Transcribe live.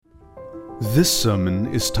This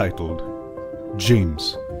sermon is titled,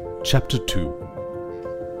 James, Chapter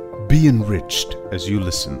 2. Be enriched as you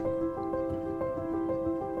listen.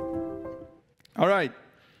 All right,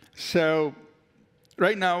 so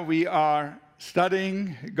right now we are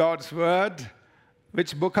studying God's Word.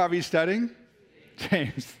 Which book are we studying?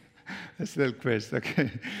 James. That's a little quiz, okay.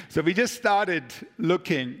 So we just started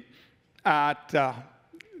looking at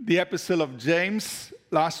the epistle of James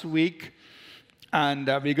last week, and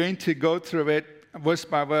we're going to go through it verse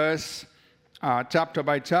by verse, chapter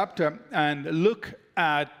by chapter, and look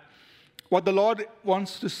at what the Lord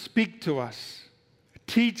wants to speak to us,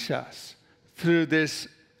 teach us through this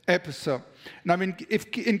episode. Now, if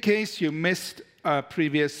in case you missed a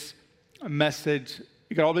previous message,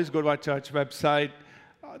 you can always go to our church website.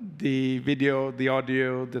 The video, the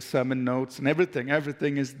audio, the sermon notes, and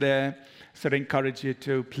everything is there. So I encourage you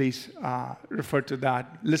to please refer to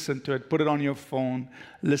that, listen to it, put it on your phone,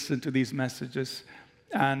 listen to these messages.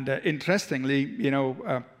 And interestingly,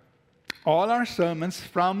 all our sermons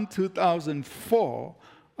from 2004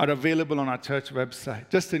 are available on our church website,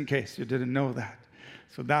 just in case you didn't know that.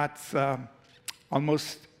 So that's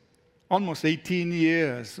almost 18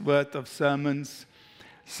 years worth of sermons,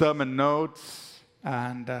 sermon notes,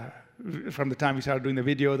 and from the time we started doing the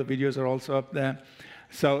videos are also up there.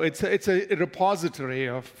 So it's a repository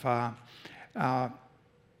of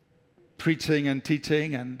preaching and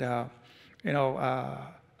teaching, and I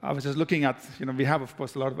was just looking at, we have, of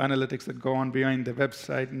course, a lot of analytics that go on behind the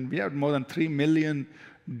website, and we have more than 3 million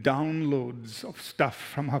downloads of stuff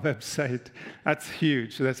from our website. That's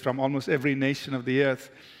huge. That's from almost every nation of the earth.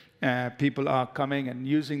 People are coming and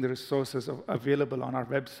using the resources available on our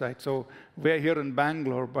website. So we're here in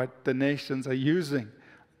Bangalore, but the nations are using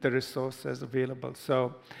the resources available.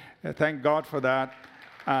 So thank God for that.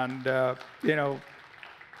 And, and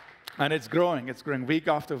it's growing week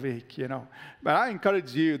after week, But I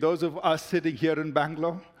encourage you, those of us sitting here in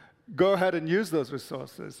Bangalore, go ahead and use those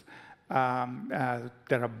resources. There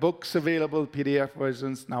are books available, PDF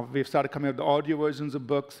versions. Now we've started coming up with audio versions of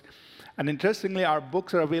books. And interestingly, our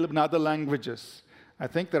books are available in other languages. I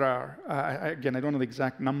think there are, again, I don't know the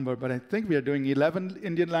exact number, but I think we are doing 11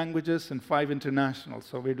 Indian languages and 5 international.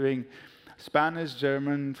 So we're doing Spanish,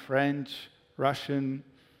 German, French, Russian,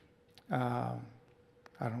 I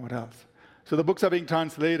don't know what else. So the books are being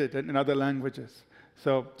translated in other languages.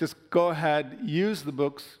 So just go ahead, use the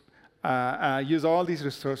books, use all these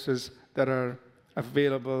resources that are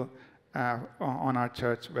available on our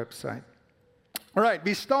church website. All right,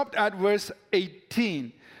 we stopped at verse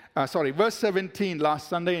 17 last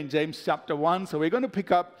Sunday in James chapter 1. So we're going to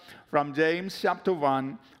pick up from James chapter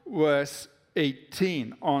 1, verse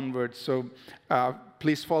 18 onwards. So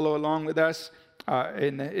please follow along with us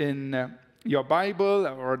in your Bible,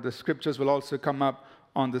 or the scriptures will also come up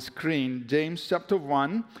on the screen. James chapter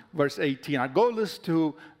 1, verse 18. Our goal is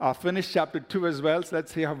to finish chapter 2 as well, so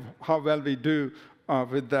let's see how well we do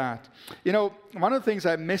with that. One of the things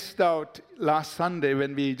I missed out last Sunday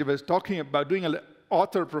when we was talking about doing an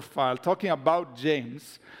author profile, talking about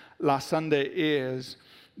James last Sunday, is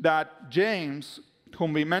that James,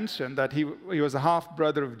 whom we mentioned, that he was a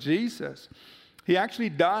half-brother of Jesus, he actually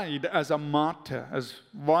died as a martyr, as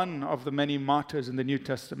one of the many martyrs in the New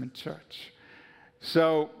Testament church.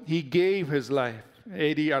 So he gave his life.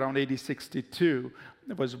 Around AD 62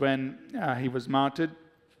 was when he was martyred.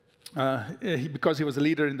 Because he was a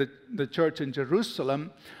leader in the church in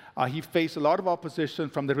Jerusalem, he faced a lot of opposition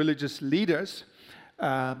from the religious leaders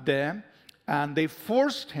there, and they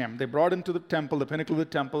forced him. They brought him to the temple, the pinnacle of the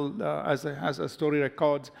temple, as a story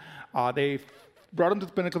records. They brought him to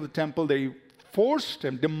the pinnacle of the temple. They forced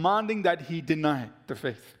him, demanding that he deny the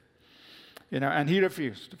faith. And he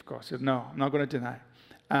refused, of course. He said, no, I'm not going to deny.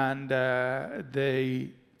 And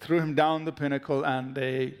they threw him down the pinnacle, and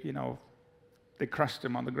they crushed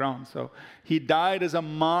him on the ground. So he died as a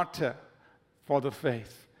martyr for the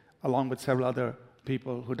faith, along with several other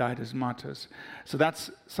people who died as martyrs. So that's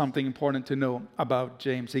something important to know about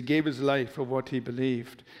James. He gave his life for what he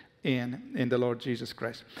believed in the Lord Jesus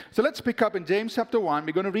Christ. So let's pick up in James chapter 1.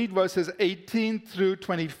 We're going to read verses 18 through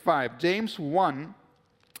 25. James 1,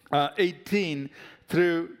 18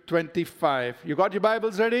 through 25. You got your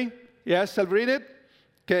Bibles ready? Yes, I'll read it?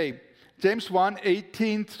 Okay. James 1,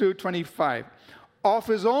 18 through 25. Of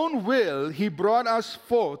his own will he brought us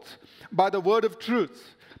forth by the word of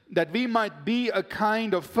truth, that we might be a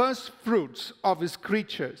kind of first fruits of his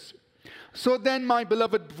creatures. So then, my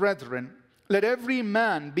beloved brethren, let every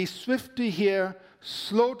man be swift to hear,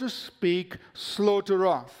 slow to speak, slow to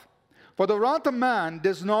wrath. For the wrath of man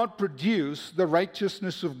does not produce the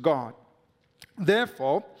righteousness of God.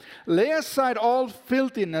 Therefore, lay aside all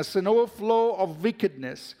filthiness and overflow of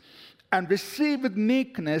wickedness, and receive with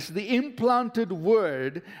meekness the implanted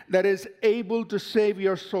word that is able to save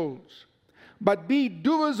your souls. But be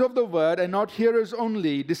doers of the word and not hearers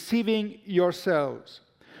only, deceiving yourselves.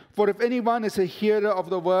 For if anyone is a hearer of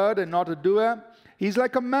the word and not a doer, he is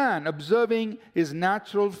like a man observing his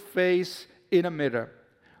natural face in a mirror.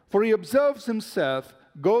 For he observes himself,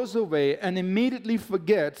 goes away, and immediately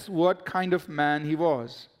forgets what kind of man he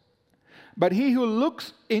was. But he who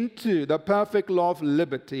looks into the perfect law of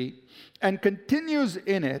liberty and continues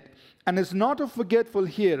in it, and is not a forgetful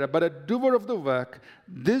hearer, but a doer of the work,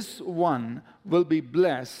 this one will be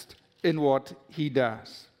blessed in what he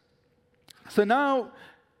does. So now,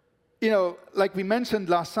 like we mentioned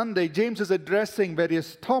last Sunday, James is addressing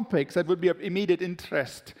various topics that would be of immediate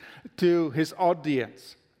interest to his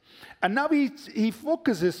audience. And now he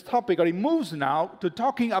focuses topic, or he moves now to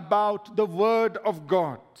talking about the Word of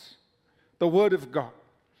God. The Word of God.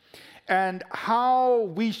 And how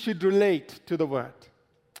we should relate to the Word.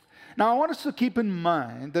 Now, I want us to keep in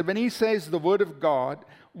mind that when he says the Word of God,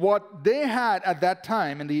 what they had at that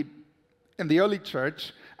time in the early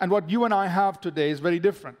church and what you and I have today is very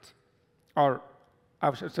different. Or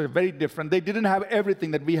I should say very different. They didn't have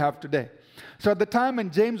everything that we have today. So at the time when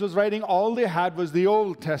James was writing, all they had was the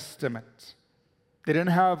Old Testament. They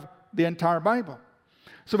didn't have the entire Bible.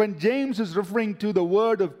 So when James is referring to the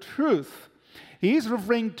word of truth, he's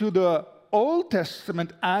referring to the Old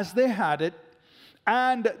Testament as they had it,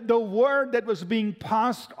 and the word that was being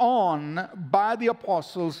passed on by the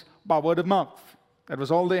apostles by word of mouth. That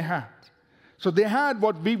was all they had. So they had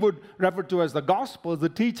what we would refer to as the Gospels, the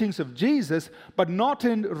teachings of Jesus, but not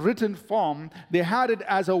in written form. They had it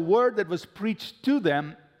as a word that was preached to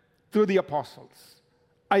them through the apostles.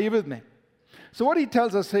 Are you with me? So what he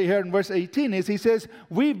tells us here in verse 18 is, he says,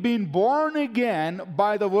 we've been born again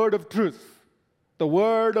by the word of truth. The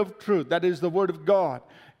word of truth, that is the word of God.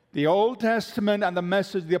 The Old Testament and the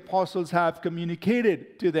message the apostles have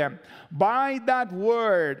communicated to them. By that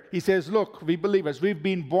word, he says, look, we believers, we've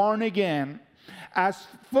been born again as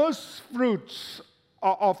first fruits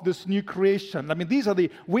of this new creation. I mean,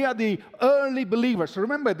 we are the early believers. So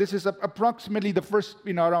remember, this is approximately the first,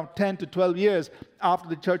 around 10 to 12 years after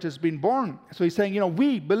the church has been born. So he's saying,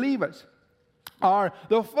 we believers are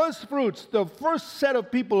the first fruits, the first set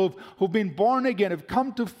of people who've been born again, have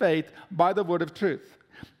come to faith by the word of truth.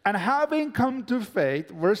 And having come to faith,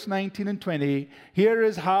 verse 19 and 20, here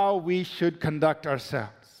is how we should conduct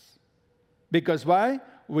ourselves. Because why?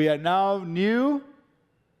 We are now new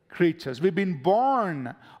creatures. We've been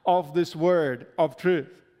born of this word of truth.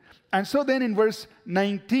 And so then in verse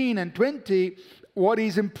 19 and 20, what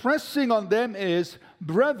he's impressing on them is,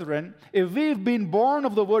 brethren, if we've been born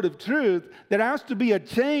of the word of truth, there has to be a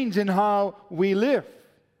change in how we live.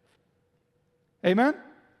 Amen?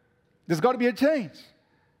 There's got to be a change.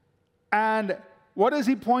 And what does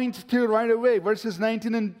he point to right away? Verses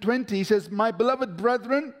 19 and 20, he says, my beloved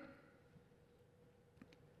brethren,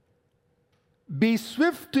 be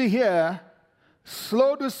swift to hear,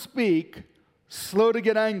 slow to speak, slow to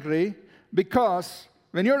get angry, because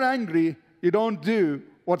when you're angry, you don't do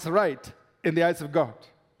what's right in the eyes of God.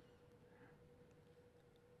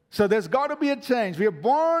 So there's got to be a change. We are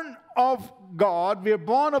born of God. We are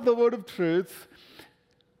born of the word of truth.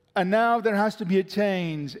 And now there has to be a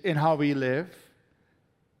change in how we live.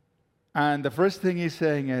 And the first thing he's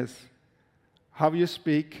saying is how you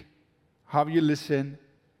speak, how you listen,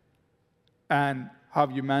 and how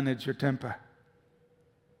you manage your temper.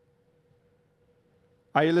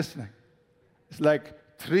 Are you listening? It's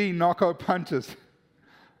like 3 knockout punches.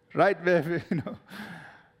 Right where,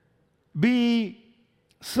 Be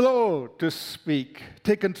slow to speak.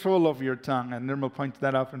 Take control of your tongue. And Nirmal pointed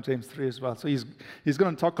that out from James 3 as well. So he's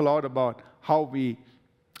going to talk a lot about how we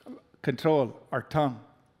control our tongue.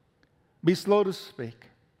 Be slow to speak.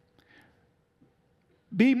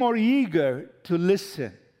 Be more eager to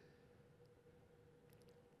listen.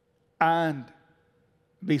 And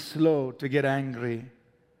be slow to get angry.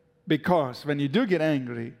 Because when you do get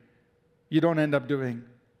angry, you don't end up doing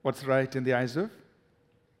what's right in the eyes of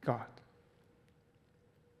God.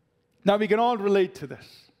 Now, we can all relate to this.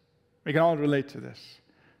 We can all relate to this.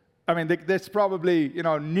 I mean, there's probably,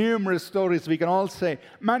 numerous stories we can all say,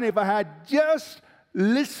 man, if I had just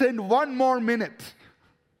listened one more minute,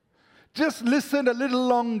 just listened a little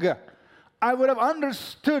longer, I would have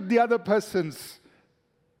understood the other person's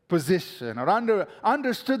position or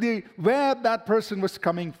understood where that person was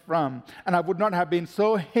coming from. And I would not have been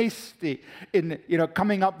so hasty in,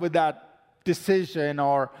 coming up with that decision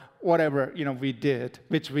or whatever, we did,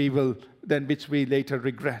 which we later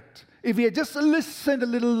regret if we had just listened a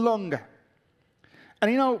little longer.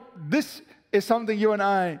 And this is something you and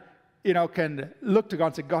I, can look to God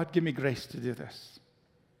and say, God, give me grace to do this.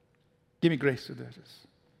 Give me grace to do this.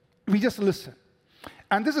 We just listen.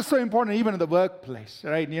 And this is so important even in the workplace,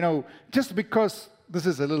 right? Just because, this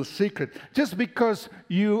is a little secret, just because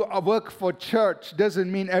you work for church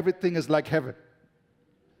doesn't mean everything is like heaven.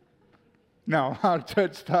 Now, our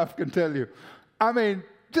church staff can tell you.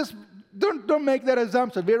 Just don't make that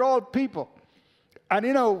assumption. We're all people.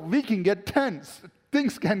 And, we can get tense.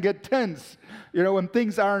 Things can get tense, when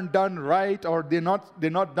things aren't done right, or they're not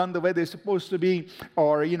done the way they're supposed to be,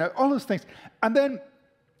 or, all those things. And then,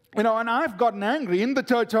 and I've gotten angry in the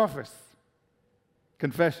church office.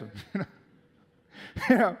 Confession.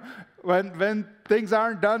 When things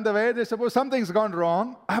aren't done the way they're supposed, something's gone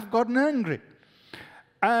wrong, I've gotten angry.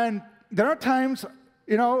 And there are times,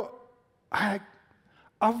 I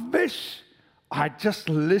wish I just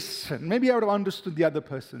listened. Maybe I would have understood the other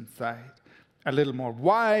person's side a little more.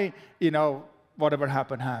 Why, whatever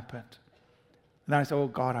happened. And then I said, oh,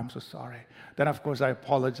 God, I'm so sorry. Then, of course, I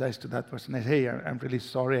apologize to that person. I say, hey, I'm really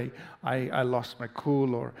sorry. I lost my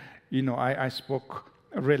cool, or, I spoke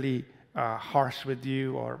really harsh with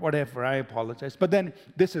you, or whatever. I apologize. But then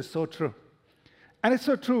this is so true. And it's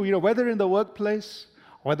so true, whether in the workplace,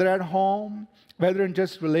 whether at home, whether in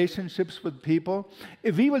just relationships with people,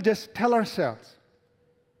 if we will just tell ourselves,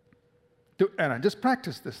 and just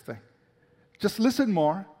practice this thing. Just listen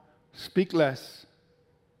more, speak less,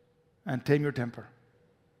 and tame your temper.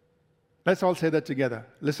 Let's all say that together.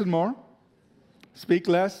 Listen more, speak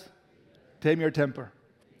less, tame your temper.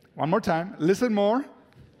 One more time. Listen more,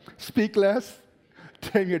 speak less,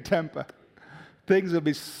 tame your temper. Things will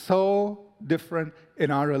be so different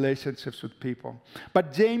in our relationships with people.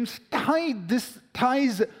 But James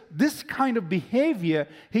ties this kind of behavior,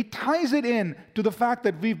 he ties it in to the fact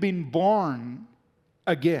that we've been born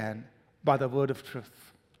again by the word of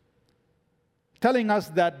truth. Telling us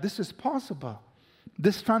that this is possible.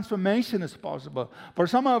 This transformation is possible. For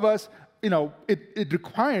some of us, it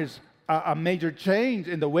requires a major change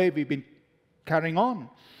in the way we've been carrying on.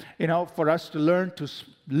 For us to learn to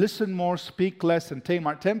listen more, speak less, and tame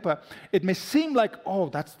our temper, it may seem like, oh,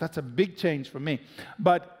 that's a big change for me.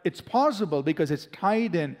 But it's possible because it's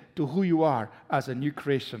tied in to who you are as a new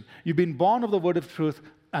creation. You've been born of the word of truth,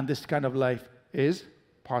 and this kind of life is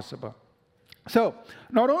possible. So,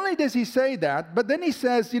 not only does he say that, but then he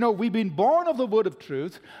says, we've been born of the word of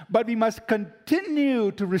truth, but we must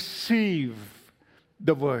continue to receive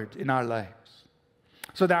the word in our lives.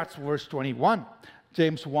 So that's verse 21.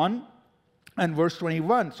 James 1 and verse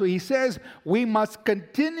 21. So he says, we must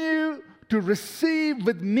continue to receive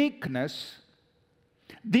with meekness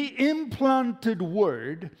the implanted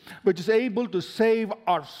word, which is able to save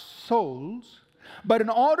our souls. But in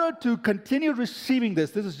order to continue receiving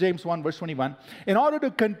this is James 1 verse 21, in order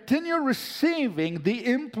to continue receiving the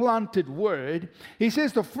implanted word, he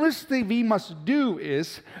says the first thing we must do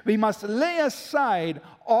is we must lay aside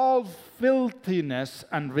all filthiness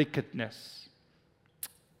and wickedness.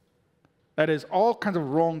 That is, all kinds of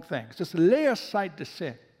wrong things. Just lay aside the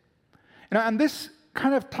sin. And this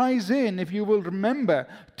kind of ties in, if you will remember,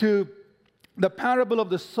 to the parable of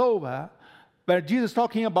the sower, where Jesus is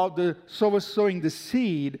talking about the sower sowing the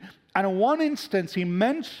seed. And in one instance, he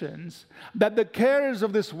mentions that the cares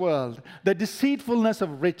of this world, the deceitfulness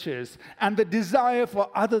of riches, and the desire for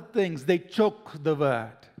other things, they choke the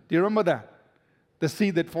word. Do you remember that? The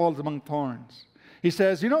seed that falls among thorns. He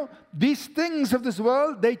says, these things of this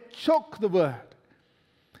world, they choke the word.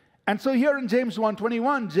 And so here in James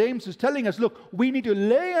 1:21, James is telling us, look, we need to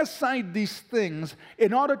lay aside these things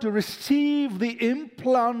in order to receive the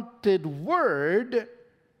implanted word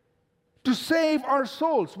to save our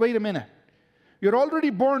souls. Wait a minute. You're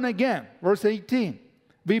already born again. Verse 18.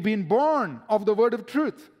 We've been born of the word of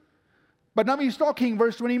truth. But now he's talking,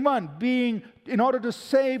 verse 21, being in order to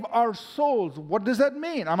save our souls. What does that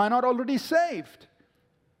mean? Am I not already saved?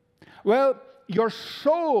 Well, your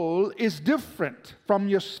soul is different from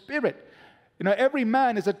your spirit. Every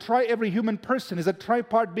man is every human person is a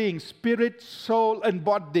tripart being, spirit, soul, and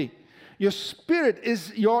body. Your spirit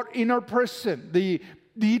is your inner person, the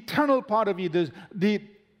eternal part of you,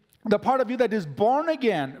 the part of you that is born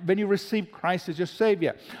again when you receive Christ as your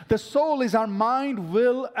Savior. The soul is our mind,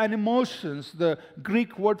 will, and emotions. The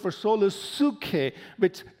Greek word for soul is psyche,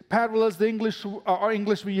 which parallels the English, or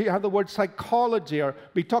English we have the word psychology, or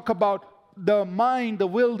we talk about the mind, the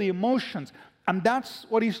will, the emotions. And that's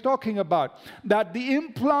what he's talking about. That the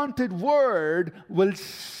implanted word will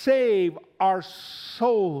save our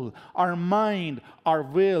soul, our mind, our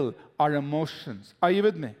will, our emotions. Are you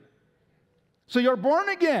with me? So you're born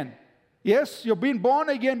again. Yes, you're being born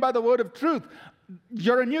again by the word of truth.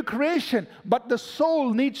 You're a new creation, but the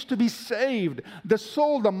soul needs to be saved. The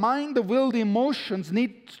soul, the mind, the will, the emotions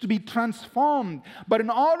needs to be transformed. But in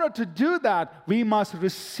order to do that, we must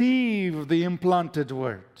receive the implanted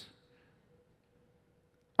word.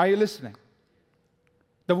 Are you listening?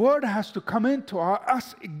 The word has to come into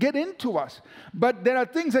us, get into us. But there are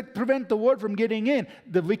things that prevent the word from getting in.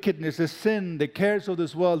 The wickedness, the sin, the cares of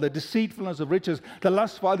this world, the deceitfulness of riches, the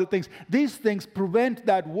lust for other things. These things prevent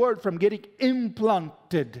that word from getting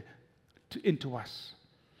implanted into us.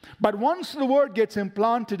 But once the word gets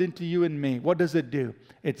implanted into you and me, what does it do?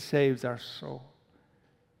 It saves our soul.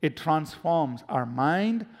 It transforms our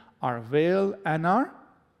mind, our will, and our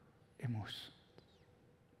emotions.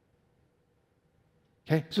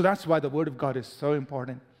 Okay? So that's why the Word of God is so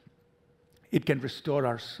important. It can restore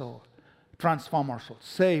our soul, transform our soul,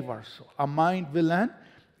 save our soul, our mind, will, and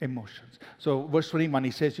emotions. So verse 21,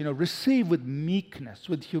 he says, receive with meekness,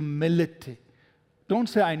 with humility. Don't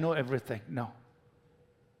say, I know everything. No.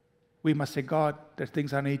 We must say, God, there's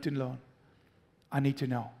things I need to learn. I need to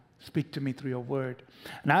know. Speak to me through your word.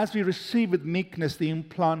 And as we receive with meekness the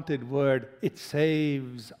implanted word, it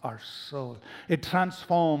saves our soul. It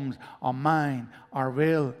transforms our mind, our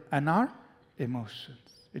will, and our emotions.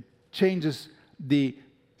 It changes the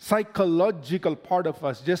psychological part of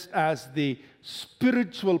us, just as the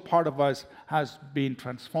spiritual part of us has been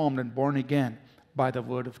transformed and born again by the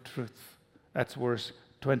word of truth. That's verse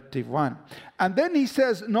 21. And then he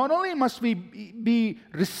says, not only must we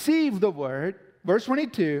receive the word, verse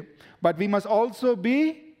 22, but we must also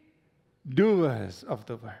be doers of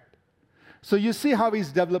the word. So you see how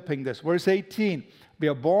he's developing this. Verse 18, we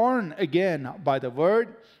are born again by the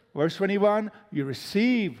word. Verse 21, you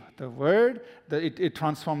receive the word. It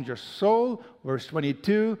transforms your soul. Verse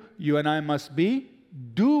 22, you and I must be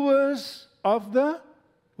doers of the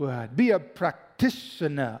word. Be a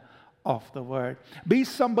practitioner of the word. Be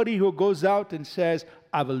somebody who goes out and says,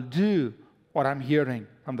 I will do what I'm hearing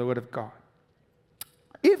from the word of God.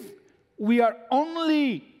 If we are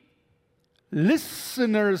only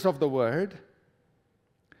listeners of the word,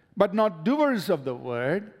 but not doers of the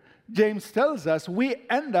word, James tells us we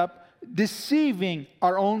end up deceiving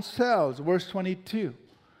our own selves. Verse 22.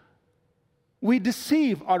 We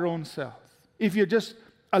deceive our own selves if you're just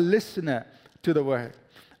a listener to the word.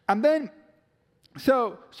 And then,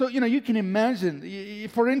 so you can imagine,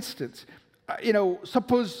 for instance,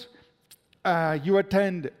 suppose you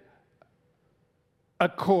attend a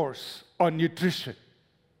course on nutrition,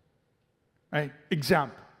 right?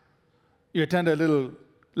 Example. You attend a little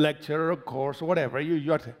lecture or a course or whatever,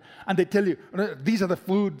 and they tell you, these are the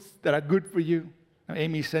foods that are good for you.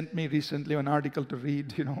 Amy sent me recently an article to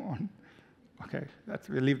read, okay,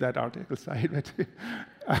 we'll leave that article aside.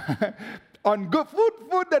 On good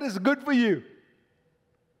food that is good for you,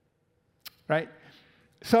 right?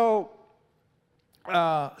 So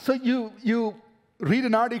you read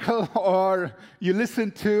an article or you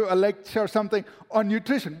listen to a lecture or something on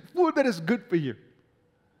nutrition, food that is good for you.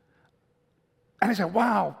 And I say,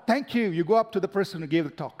 wow, thank you. You go up to the person who gave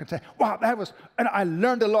the talk and say, wow, and I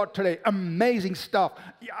learned a lot today. Amazing stuff.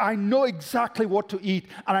 I know exactly what to eat.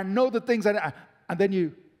 And I know the things and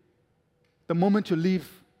then the moment you leave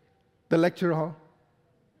the lecture hall,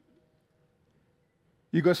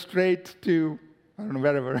 you go straight to, I don't know,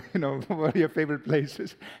 wherever, what are your favorite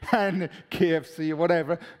places, and KFC or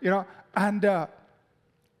whatever, and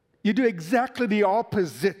you do exactly the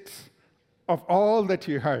opposite of all that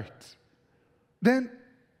you heard. Then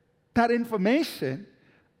that information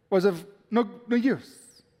was of no use.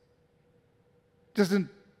 Doesn't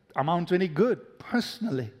amount to any good,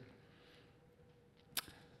 personally.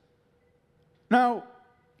 Now,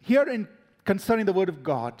 here concerning the word of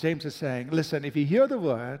God, James is saying, listen, if you hear the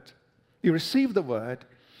word, you receive the word,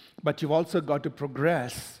 but you've also got to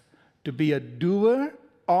progress to be a doer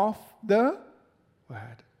of the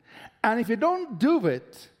word. And if you don't do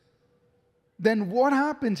it, then what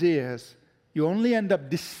happens is you only end up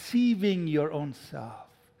deceiving your own self.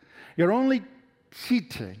 You're only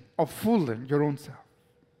cheating or fooling your own self.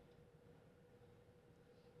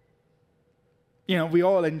 We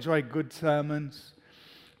all enjoy good sermons.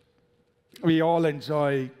 We all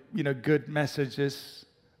enjoy, good messages.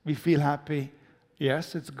 We feel happy.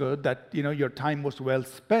 Yes, it's good that, your time was well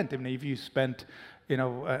spent. I mean, if you spent,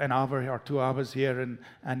 an hour or 2 hours here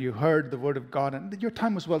and you heard the word of God, and your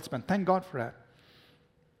time was well spent. Thank God for that.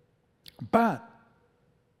 But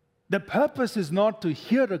the purpose is not to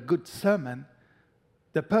hear a good sermon.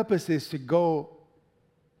 The purpose is to go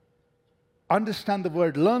understand the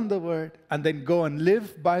word, learn the word, and then go and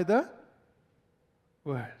live by the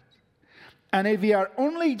word. And if we are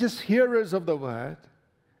only just hearers of the word,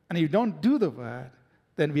 and you don't do the word,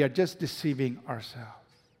 then we are just deceiving ourselves.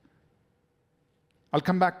 I'll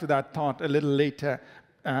come back to that thought a little later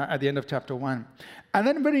at the end of chapter 1. And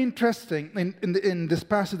then very interesting, in this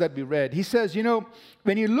passage that we read, he says,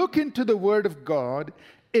 when you look into the Word of God,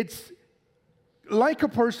 it's like a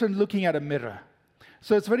person looking at a mirror.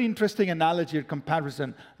 So it's a very interesting analogy or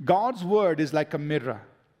comparison. God's Word is like a mirror.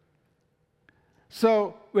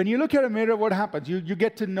 So when you look at a mirror, what happens? You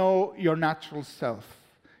get to know your natural self.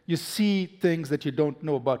 You see things that you don't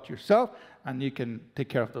know about yourself, and you can take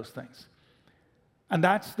care of those things. And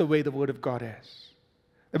that's the way the Word of God is.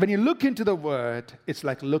 When you look into the Word, it's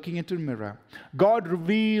like looking into a mirror. God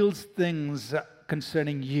reveals things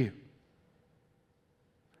concerning you.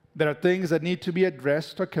 There are things that need to be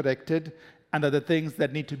addressed or corrected, and there are the things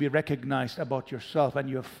that need to be recognized about yourself, and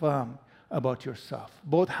you affirm about yourself.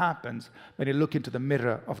 Both happens when you look into the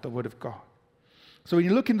mirror of the Word of God. So when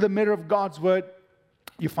you look into the mirror of God's Word,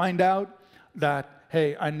 you find out that,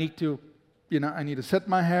 hey, I need to set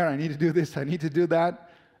my hair, I need to do this, I need to do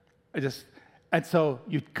that. And so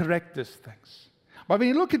you correct these things. But when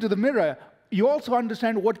you look into the mirror, you also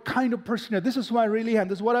understand what kind of person you are. This is who I really am.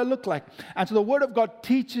 This is what I look like. And so the Word of God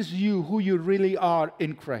teaches you who you really are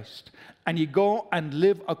in Christ. And you go and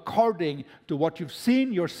live according to what you've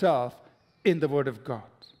seen yourself in the Word of God.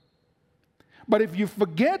 But if you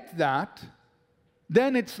forget that,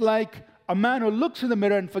 then it's like a man who looks in the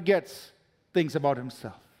mirror and forgets things about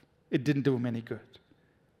himself. It didn't do him any good.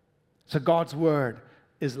 So God's Word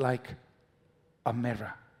is like a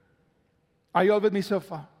mirror. Are you all with me so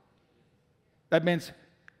far? That means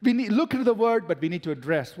we need look into the Word, but we need to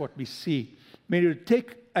address what we see. We need to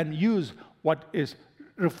take and use what is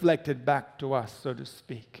reflected back to us, so to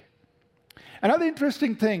speak. Another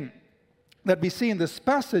interesting thing that we see in this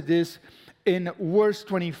passage is in verse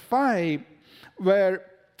 25, where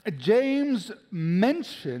James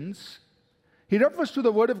mentions, he refers to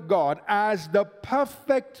the Word of God as the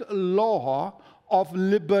perfect law of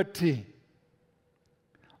liberty.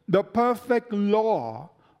 The perfect law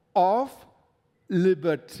of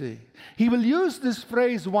liberty. He will use this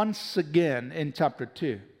phrase once again in chapter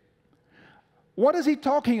 2. What is he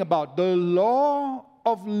talking about? The law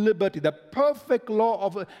of liberty, the perfect law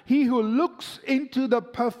of, he who looks into the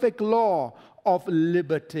perfect law of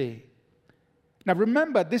liberty. Now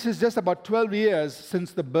remember, this is just about 12 years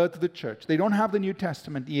since the birth of the church. They don't have the New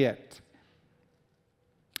Testament yet.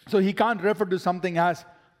 So he can't refer to something as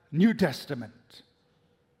New Testament.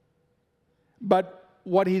 But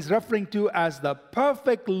what he's referring to as the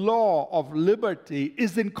perfect law of liberty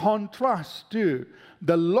is in contrast to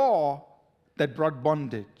the law that brought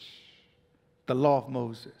bondage, the law of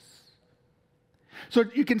Moses. So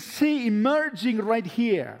you can see emerging right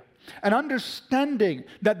here an understanding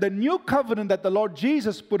that the new covenant that the Lord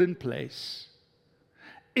Jesus put in place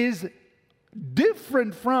is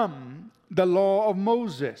different from the law of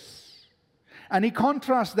Moses. And he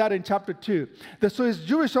contrasts that in chapter 2. So his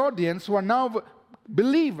Jewish audience, who are now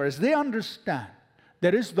believers, they understand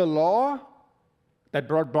there is the law that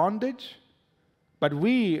brought bondage, but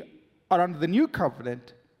we are under the new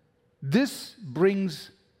covenant. This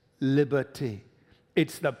brings liberty.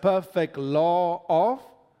 It's the perfect law of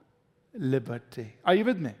liberty. Are you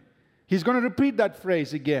with me? He's going to repeat that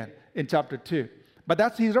phrase again in chapter 2.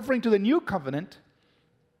 But he's referring to the new covenant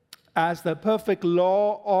as the perfect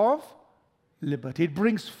law of liberty. It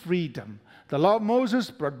brings freedom. The law of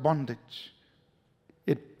Moses brought bondage.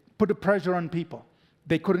 It put a pressure on people.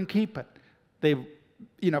 They couldn't keep it. They,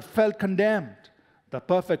 felt condemned. The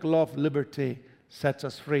perfect law of liberty sets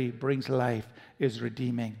us free, brings life, is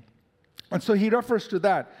redeeming. And so he refers to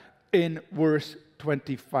that in verse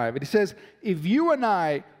 25. It says, if you and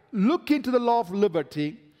I look into the law of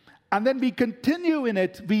liberty, and then we continue in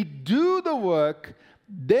it, we do the work,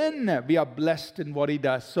 then we are blessed in what he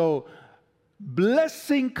does. So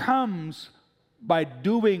blessing comes by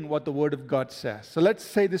doing what the Word of God says. So let's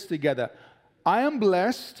say this together. I am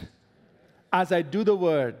blessed as I do the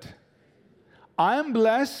Word. I am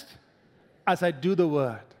blessed as I do the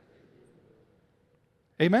Word.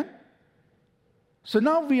 Amen? So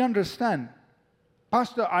now we understand.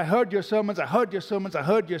 Pastor, I heard your sermons, I heard your sermons, I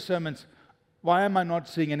heard your sermons. Why am I not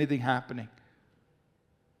seeing anything happening?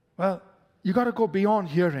 Well, you got to go beyond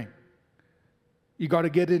hearing. You got to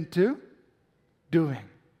get into doing.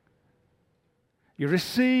 You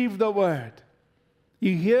receive the Word.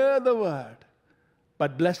 You hear the Word.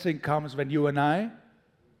 But blessing comes when you and I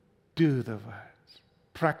do the words.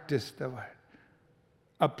 Practice the Word.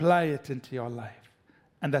 Apply it into your life.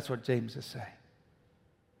 And that's what James is saying.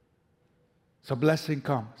 So blessing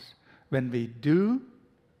comes when we do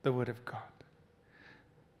the Word of God.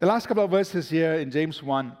 The last couple of verses here in James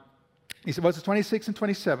 1, he said, verses 26 and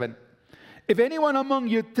 27. If anyone among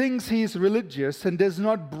you thinks he is religious and does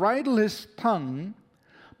not bridle his tongue,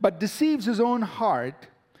 but deceives his own heart,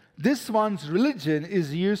 this one's religion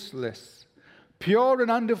is useless. Pure and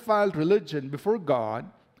undefiled religion before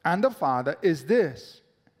God and the Father is this: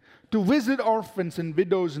 to visit orphans and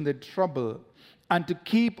widows in their trouble, and to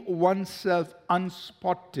keep oneself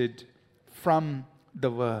unspotted from the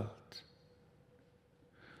world.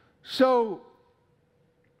 So,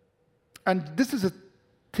 and this is a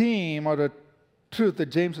theme or a truth that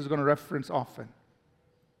James is going to reference often.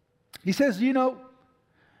 He says,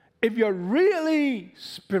 if you're really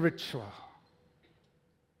spiritual,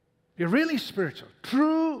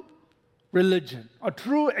 true religion or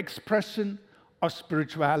true expression of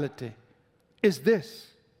spirituality is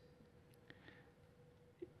this: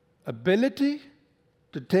 ability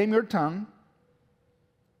to tame your tongue,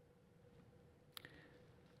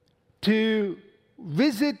 to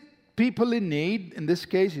visit people in need. In this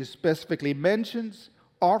case, he specifically mentions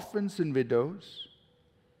orphans and widows,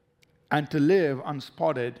 and to live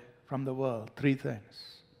unspotted from the world. 3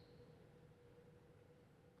 things.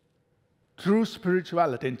 True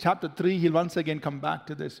spirituality. In chapter 3, he'll once again come back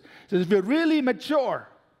to this. He says, if you're really mature,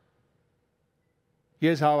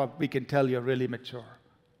 here's how we can tell you're really mature.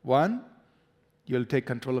 1, you'll take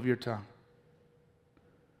control of your tongue.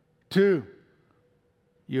 2,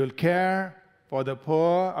 you'll care for the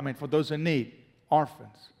poor, for those in need,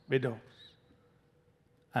 orphans, widows.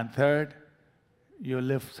 And 3rd, you'll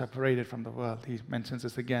live separated from the world. He mentions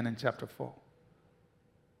this again in chapter 4.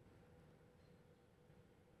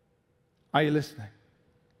 Are you listening?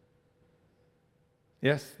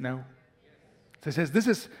 Yes? No? So he says,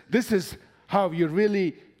 this is how you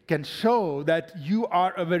really can show that you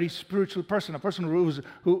are a very spiritual person, a person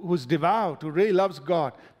who's devout, who really loves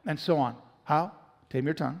God, and so on. How? Tame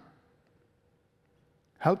your tongue.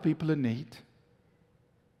 Help people in need.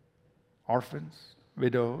 Orphans,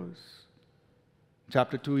 widows.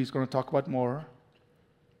 Chapter 2, he's going to talk about more.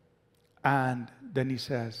 And then he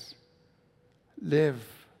says, live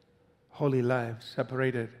holy lives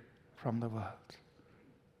separated from the world.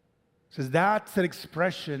 He says that's an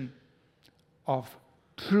expression of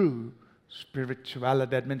true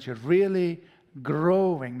spirituality. That means you're really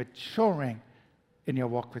growing, maturing in your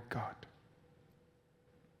walk with God.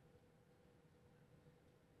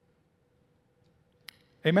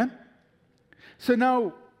 Amen? So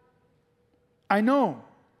now, I know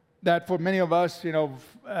that for many of us,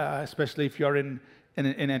 especially if you're in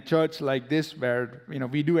a church like this where,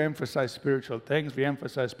 we do emphasize spiritual things. We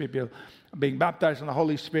emphasize people being baptized in the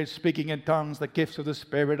Holy Spirit, speaking in tongues, the gifts of the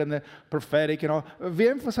Spirit and the prophetic, We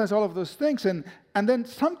emphasize all of those things. And then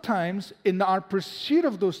sometimes in our pursuit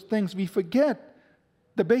of those things, we forget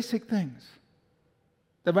the basic things.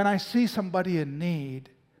 That when I see somebody in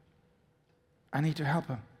need, I need to help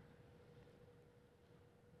them.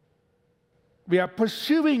 We are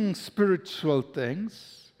pursuing spiritual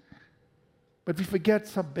things, but we forget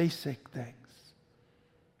some basic things.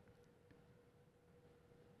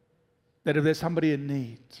 That if there's somebody in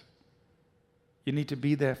need, you need to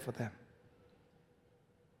be there for them.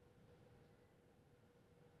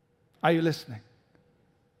 Are you listening?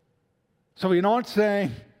 So we're not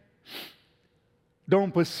saying,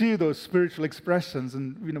 don't pursue those spiritual expressions,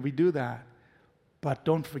 and we do that. But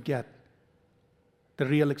don't forget the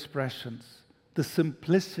real expressions, the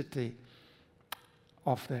simplicity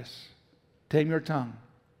of this. Tame your tongue,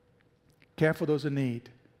 care for those in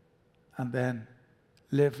need, and then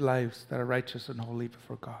live lives that are righteous and holy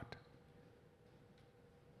before God.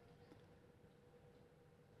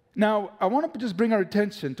 Now, I want to just bring our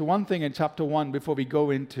attention to one thing in chapter 1 before we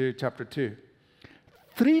go into chapter 2.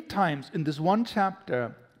 3 times in this one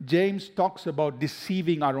chapter, James talks about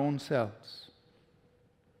deceiving our own selves.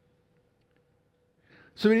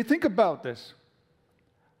 So when you think about this,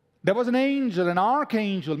 there was an angel, an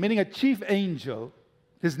archangel, meaning a chief angel.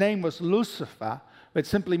 His name was Lucifer, which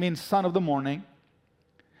simply means son of the morning.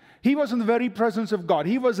 He was in the very presence of God.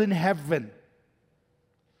 He was in heaven.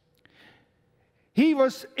 He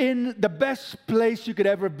was in the best place you could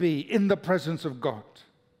ever be, in the presence of God.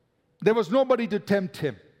 There was nobody to tempt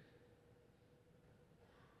him.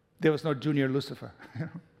 There was no junior Lucifer.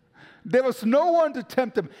 There was no one to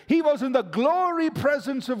tempt him. He was in the glory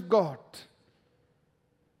presence of God.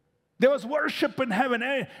 There was worship in heaven,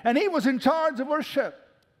 and he was in charge of worship.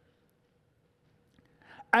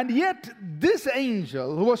 And yet, this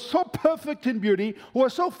angel, who was so perfect in beauty, who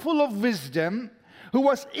was so full of wisdom, who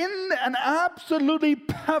was in an absolutely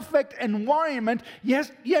perfect environment,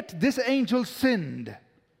 yet this angel sinned.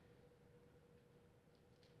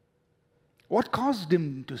 What caused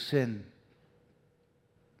him to sin?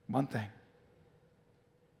 One thing.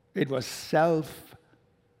 It was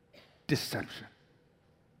self-deception.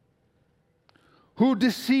 Who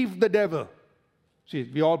deceived the devil? See,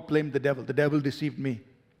 we all blame the devil. The devil deceived me.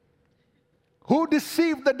 Who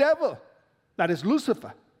deceived the devil? That is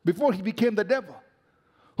Lucifer, before he became the devil.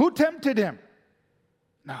 Who tempted him?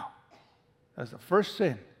 No. That's the first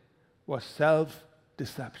sin, was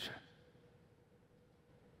self-deception.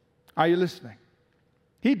 Are you listening?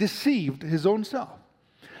 He deceived his own self.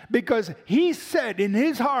 Because he said in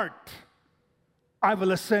his heart, I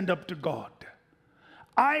will ascend up to God.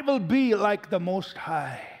 I will be like the Most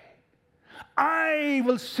High. I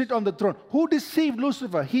will sit on the throne. Who deceived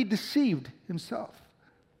Lucifer? He deceived himself.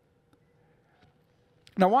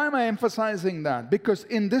 Now, why am I emphasizing that? Because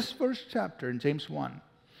in this first chapter, in James 1,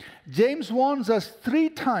 James warns us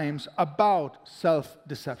 3 times about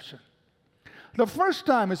self-deception. The first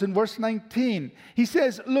time is in verse 19. He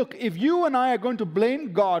says, look, if you and I are going to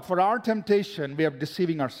blame God for our temptation, we are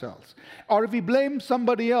deceiving ourselves. Or if we blame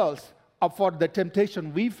somebody else for the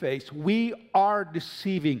temptation we face, we are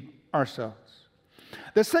deceiving ourselves.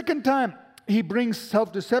 The second time he brings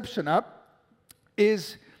self-deception up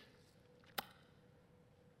is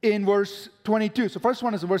in verse 22. So first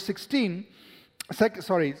one is in verse 16. James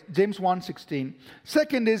 1:16.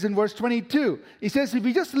 Second is in verse 22. He says, if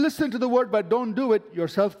you just listen to the word but don't do it, you're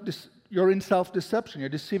in self-deception. You're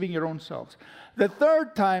deceiving your own selves. The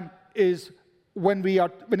third time is when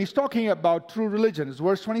he's talking about true religion. It's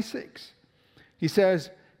verse 26. He says,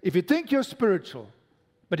 if you think you're spiritual,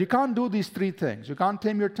 but you can't do these 3 things. You can't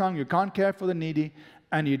tame your tongue, you can't care for the needy,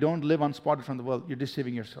 and you don't live unspotted from the world, you're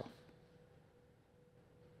deceiving yourself.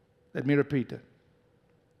 Let me repeat it.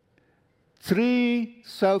 3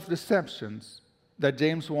 self-deceptions that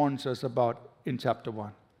James warns us about in chapter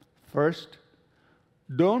 1. First,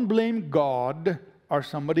 don't blame God or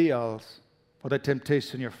somebody else for the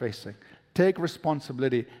temptation you're facing. Take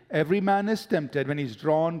responsibility. Every man is tempted when he's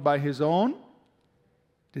drawn by his own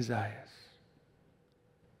desires.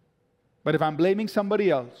 But if I'm blaming somebody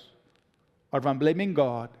else, or if I'm blaming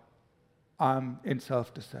God, I'm in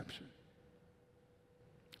self-deception.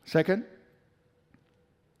 Second,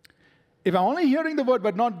 if I'm only hearing the word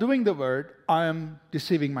but not doing the word, I am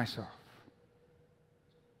deceiving myself.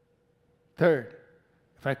 Third,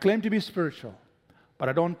 if I claim to be spiritual, but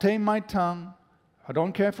I don't tame my tongue, if I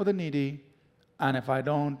don't care for the needy, and if I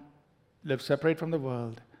don't live separate from the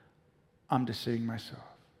world, I'm deceiving myself.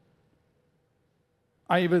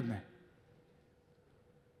 Are you with me?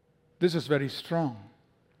 This is very strong.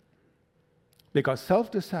 Because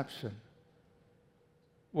self-deception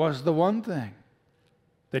was the one thing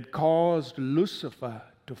that caused Lucifer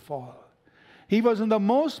to fall. He was in the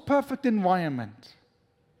most perfect environment,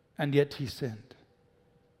 and yet he sinned.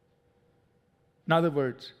 In other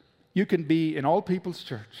words, you can be in all people's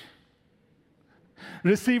church,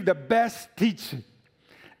 receive the best teaching,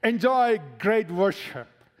 enjoy great worship,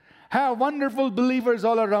 have wonderful believers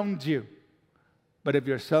all around you. But if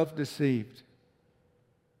you're self-deceived,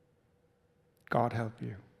 God help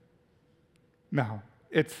you. No,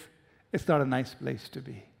 it's not a nice place to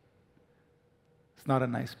be. It's not a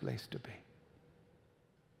nice place to be.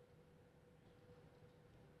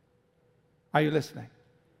 Are you listening?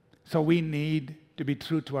 So we need to be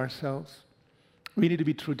true to ourselves. We need to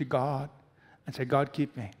be true to God and say, God,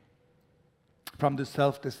 keep me from this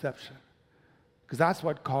self-deception. Because that's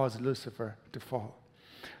what caused Lucifer to fall.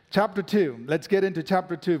 Chapter 2. Let's get into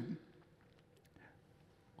chapter 2.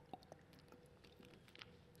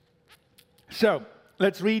 So,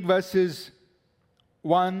 let's read verses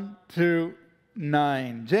 1 through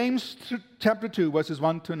 9. James chapter 2, verses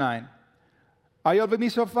 1 to 9. Are you all with me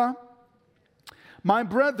so far? My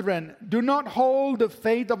brethren, do not hold the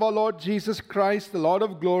faith of our Lord Jesus Christ, the Lord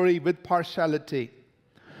of glory, with partiality.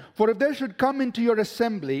 For if there should come into your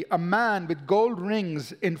assembly a man with gold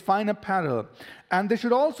rings in fine apparel, and there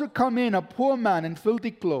should also come in a poor man in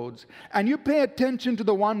filthy clothes, and you pay attention to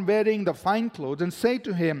the one wearing the fine clothes, and say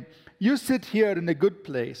to him, you sit here in a good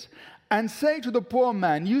place, and say to the poor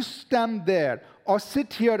man, you stand there, or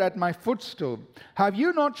sit here at my footstool. Have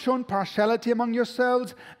you not shown partiality among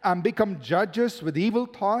yourselves, and become judges with evil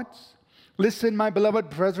thoughts? Listen, my beloved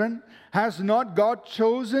brethren, has God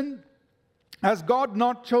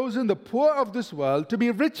not chosen the poor of this world to be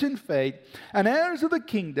rich in faith and heirs of the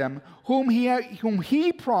kingdom, which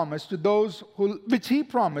he promised to those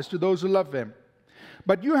who love him?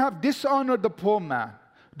 But you have dishonored the poor man.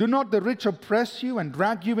 Do not the rich oppress you and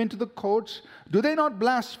drag you into the courts? Do they not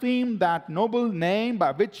blaspheme that noble name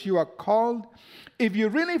by which you are called? If you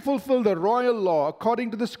really fulfill the royal law according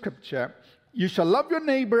to the scripture, you shall love your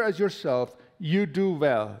neighbor as yourself, you do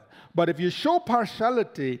well. But if you show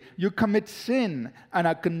partiality, you commit sin and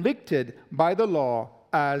are convicted by the law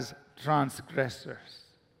as transgressors.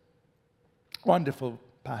 Wonderful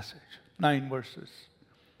passage, 9 verses.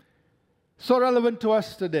 So relevant to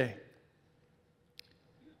us today.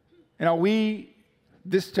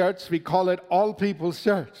 This church, we call it All People's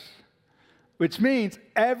Church, which means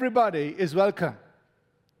everybody is welcome.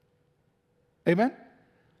 Amen?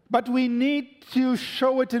 But we need to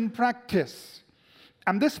show it in practice.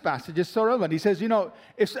 And this passage is so relevant. He says,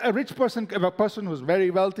 if a person who's very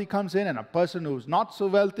wealthy comes in and a person who's not so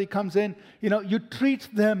wealthy comes in,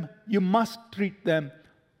 you must treat them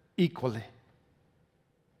equally.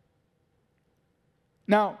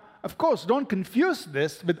 Now, of course, don't confuse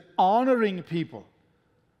this with honoring people.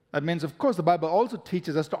 That means, of course, the Bible also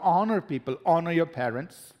teaches us to honor people. Honor your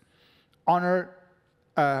parents. Honor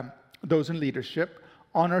those in leadership.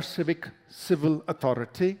 Honor civil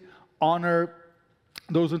authority. Honor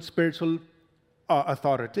those in spiritual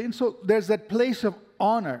authority. And so there's that place of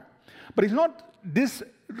honor. But he's not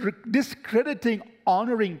discrediting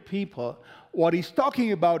honoring people. What he's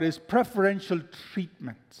talking about is preferential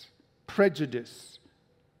treatment, prejudice,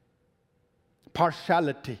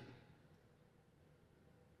 partiality.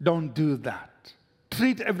 Don't do that.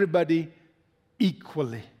 Treat everybody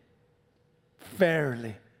equally,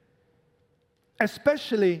 fairly.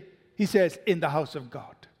 Especially, he says, in the house of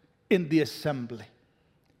God, in the assembly.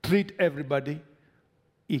 Treat everybody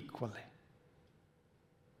equally.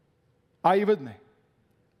 Are you with me?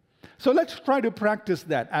 So let's try to practice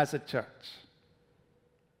that as a church.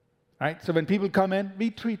 Right? So when people come in, we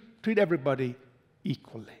treat everybody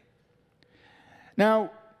equally. Now,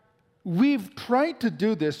 we've tried to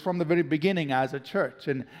do this from the very beginning as a church.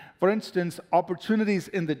 And for instance, opportunities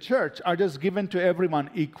in the church are just given to everyone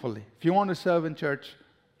equally. If you want to serve in church,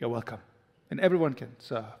 you're welcome. And everyone can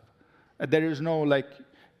serve. There is no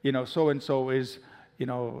so-and-so is,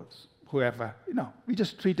 whoever. We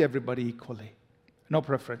just treat everybody equally. No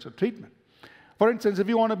preferential treatment. For instance, if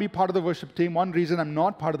you want to be part of the worship team, one reason I'm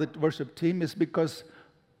not part of the worship team is because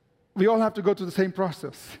we all have to go through the same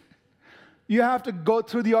process. You have to go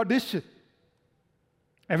through the audition.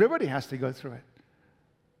 Everybody has to go through it.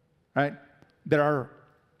 Right? There are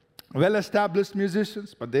well-established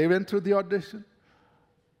musicians, but they went through the audition.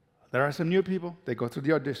 There are some new people, they go through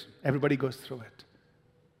the audition. Everybody goes through it.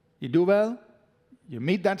 You do well, you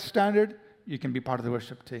meet that standard, you can be part of the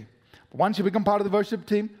worship team. But once you become part of the worship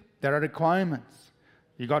team, there are requirements.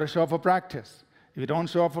 You got to show up for practice. If you don't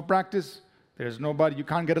show up for practice, there's nobody, you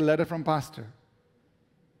can't get a letter from pastor.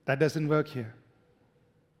 That doesn't work here.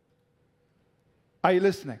 Are you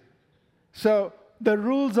listening? So the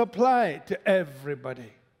rules apply to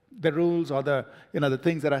everybody. The rules are the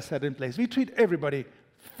things that are set in place. We treat everybody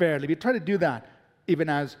fairly. We try to do that even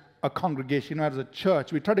as a congregation, as a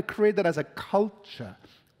church. We try to create that as a culture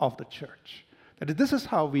of the church. That this is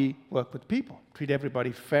how we work with people. Treat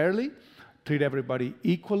everybody fairly, treat everybody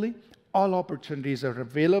equally. All opportunities are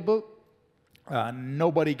available.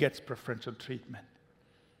 Nobody gets preferential treatment.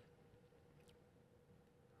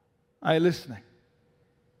 Are you listening?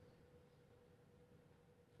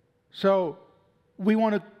 So we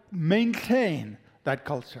want to maintain that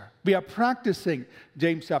culture. We are practicing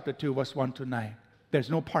James chapter 2, verse 1 to 9. There's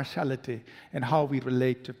no partiality in how we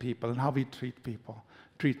relate to people and how we treat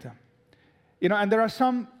them. And there are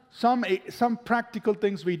some practical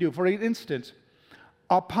things we do. For instance,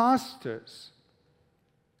 our pastors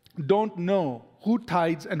don't know who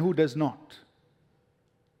tithes and who does not.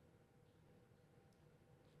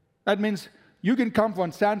 That means you can come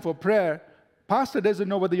and stand for prayer. Pastor doesn't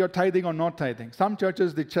know whether you're tithing or not tithing. Some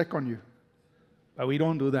churches, they check on you. But we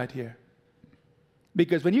don't do that here.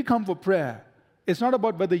 Because when you come for prayer, it's not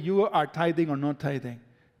about whether you are tithing or not tithing.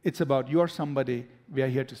 It's about you're somebody, we are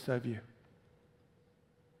here to serve you.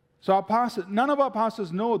 So our pastors, none of our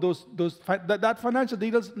pastors know that financial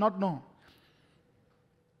details, not know.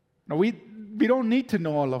 Now we don't need to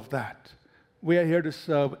know all of that. We are here to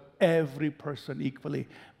serve every person equally.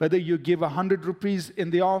 Whether you give 100 rupees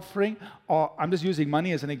in the offering, or I'm just using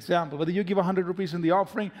money as an example, whether you give 100 rupees in the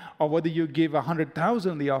offering, or whether you give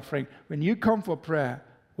 100,000 in the offering, when you come for prayer,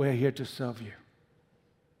 we're here to serve you.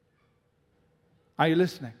 Are you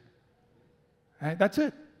listening? Right? That's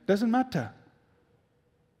it. Doesn't matter.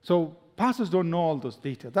 So pastors don't know all those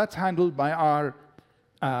details. That's handled by our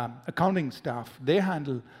accounting staff. They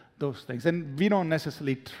handle those things. And we don't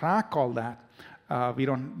necessarily track all that. We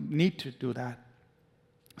don't need to do that.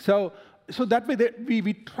 So that way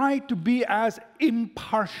we try to be as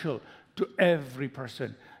impartial to every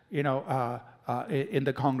person, in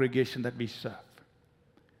the congregation that we serve,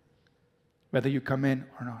 whether you come in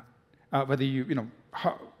or not. whether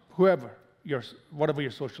whoever, whatever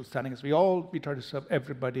your social standing is, we try to serve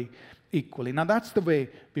everybody equally. Now that's the way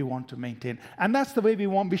we want to maintain. And that's the way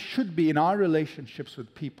we should be in our relationships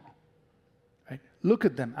with people. Right? Look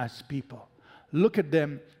at them as people. Look at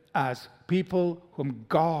them as people whom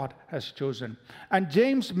God has chosen. And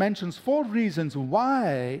James mentions 4 reasons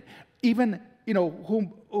why even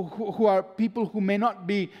who are people who may not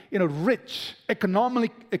be rich,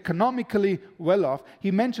 economically well off.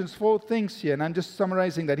 He mentions 4 things here, and I'm just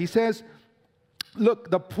summarizing that. He says, look,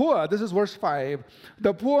 the poor, this is verse 5,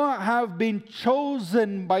 the poor have been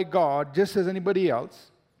chosen by God just as anybody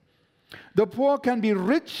else. The poor can be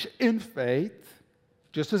rich in faith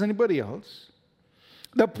just as anybody else.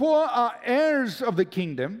 The poor are heirs of the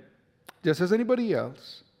kingdom just as anybody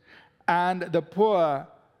else. And the poor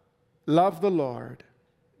love the Lord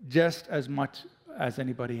just as much as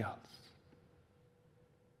anybody else.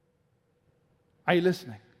 Are you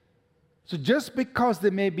listening? So just because they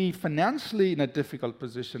may be financially in a difficult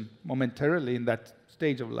position momentarily in that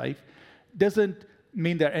stage of life, doesn't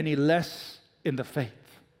mean they're any less in the faith.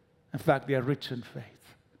 In fact, they are rich in faith.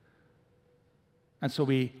 And so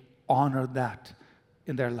we honor that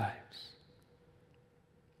in their lives.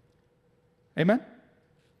 Amen?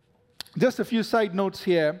 Just a few side notes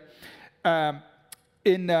here.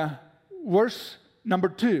 In verse number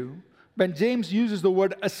 2, when James uses the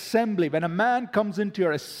word assembly, when a man comes into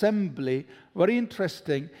your assembly, very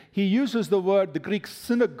interesting, he uses the Greek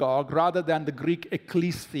synagogue rather than the Greek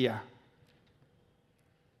ecclesia.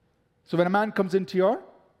 So when a man comes into your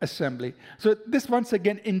assembly. So this once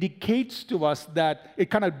again indicates to us that it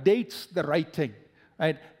kind of dates the writing.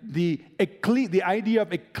 Right? The idea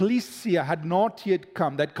of ecclesia had not yet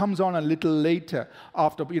come. That comes on a little later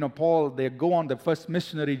after Paul, they go on the first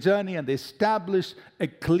missionary journey and they establish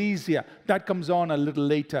ecclesia. That comes on a little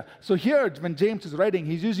later. So here, when James is writing,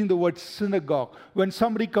 he's using the word synagogue. When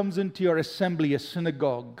somebody comes into your assembly, a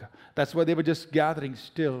synagogue, that's where they were just gathering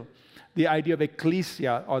still. The idea of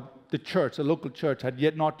ecclesia, or the church, the local church,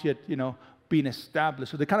 had not yet been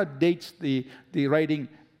established. So that kind of dates the writing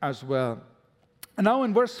as well. And now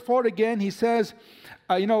in verse 4 again, he says,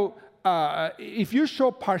 if you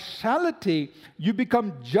show partiality, you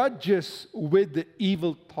become judges with the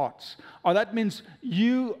evil thoughts. Or that means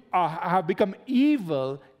you have become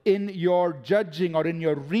evil in your judging or in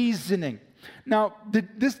your reasoning. Now,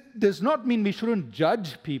 this does not mean we shouldn't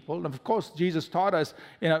judge people. Of course, Jesus taught us,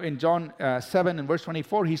 in John 7 and verse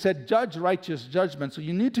 24, he said, judge righteous judgment. So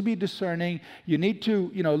you need to be discerning. You need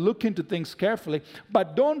to, look into things carefully.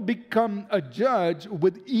 But don't become a judge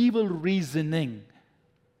with evil reasoning.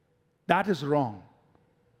 That is wrong.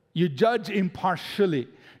 You judge impartially.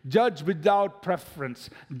 Judge without preference.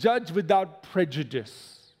 Judge without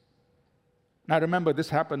prejudice. Now, remember, this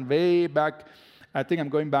happened way back. I think I'm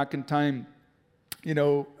going back in time,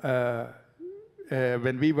 when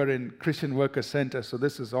we were in Christian Worker Center. So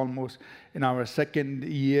this is almost in our 2nd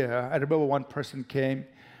year. I remember one person came,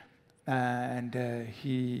 and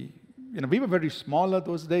we were very small at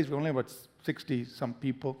those days. We were only about 60-some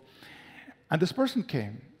people. And this person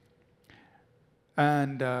came,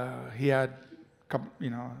 and he had,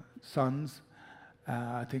 sons.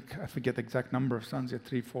 I forget the exact number of sons. He had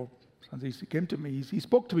 3, 4 sons. He came to me. He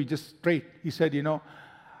spoke to me just straight. He said,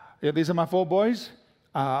 these are my 4 boys.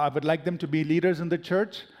 I would like them to be leaders in the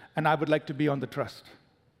church, and I would like to be on the trust.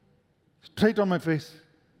 Straight on my face.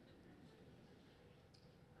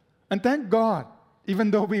 And thank God,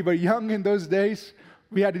 even though we were young in those days,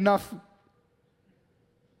 we had enough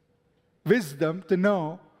wisdom to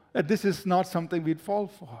know that this is not something we'd fall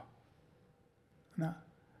for. No.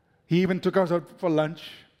 He even took us out for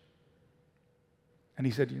lunch. And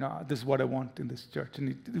he said, this is what I want in this church.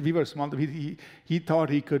 And we were small. He thought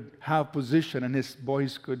he could have position and his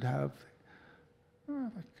boys could have.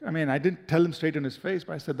 I didn't tell him straight in his face,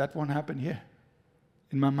 but I said, that won't happen here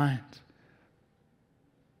in my mind.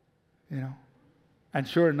 And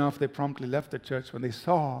sure enough, they promptly left the church when they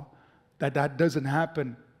saw that doesn't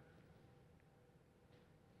happen.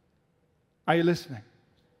 Are you listening?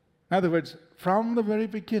 In other words, from the very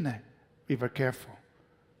beginning, we were careful.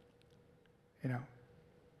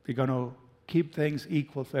 We're going to keep things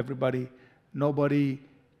equal for everybody. Nobody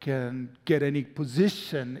can get any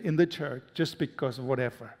position in the church just because of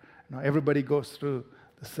whatever. Everybody goes through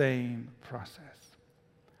the same process.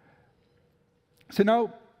 So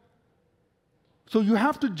you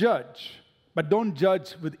have to judge, but don't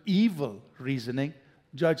judge with evil reasoning.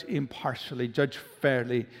 Judge impartially, judge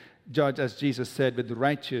fairly, judge, as Jesus said, with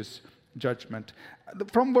righteous judgment.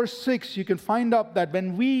 From verse 6, you can find out that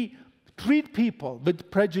when we treat people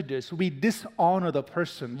with prejudice, we dishonor the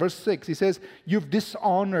person. Verse 6, he says, you've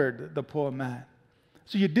dishonored the poor man.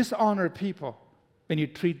 So you dishonor people when you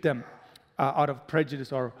treat them out of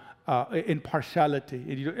prejudice or in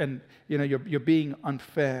partiality, and you're being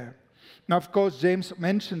unfair. Now, of course, James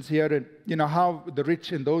mentions here, how the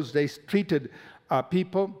rich in those days treated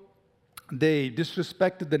people. They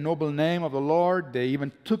disrespected the noble name of the Lord. They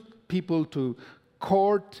even took people to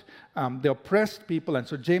court. They oppressed people, and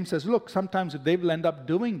so James says, look, sometimes they will end up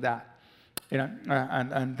doing that,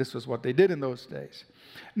 and this was what they did in those days.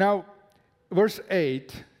 Now, verse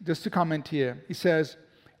 8, just to comment here, he says,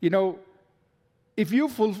 if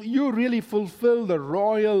you really fulfill the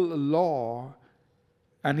royal law,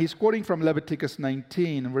 and he's quoting from Leviticus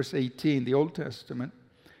 19, verse 18, the Old Testament,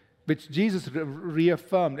 which Jesus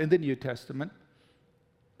reaffirmed in the New Testament,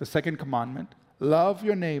 the second commandment, love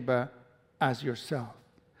your neighbor as yourself.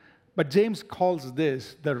 But James calls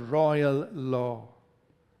this the royal law.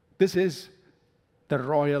 This is the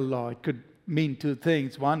royal law. It could mean two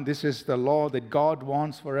things. One, this is the law that God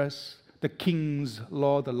wants for us, the king's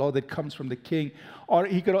law, the law that comes from the king. Or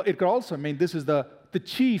it could also mean this is the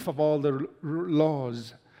chief of all the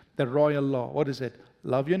laws, the royal law. What is it?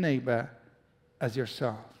 Love your neighbor as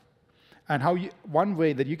yourself. And one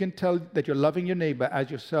way that you can tell that you're loving your neighbor as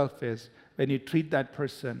yourself is when you treat that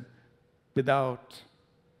person without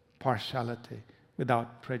partiality,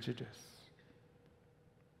 without prejudice.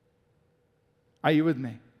 Are you with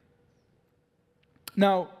me?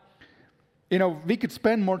 Now, we could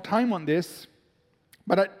spend more time on this,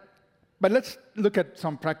 but let's look at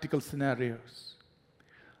some practical scenarios.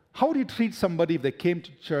 How do you treat somebody if they came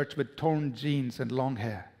to church with torn jeans and long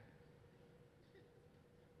hair?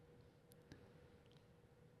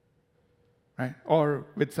 Right? Or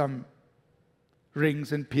with some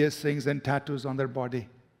rings and piercings and tattoos on their body?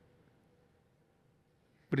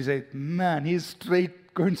 But you say, man, he's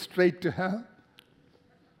going straight to hell?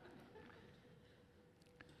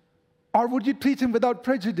 Or would you treat him without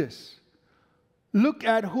prejudice? Look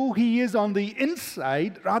at who he is on the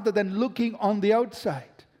inside rather than looking on the outside.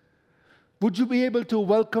 Would you be able to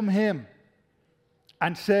welcome him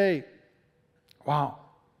and say, wow,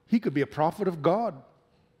 he could be a prophet of God?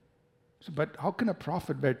 But how can a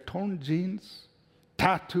prophet wear torn jeans,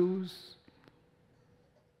 tattoos?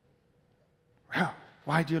 Well,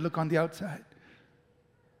 why do you look on the outside?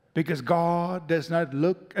 Because God does not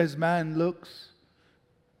look as man looks.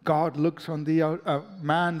 God looks on the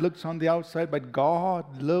man looks on the outside, but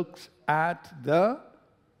God looks at the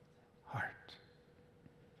heart.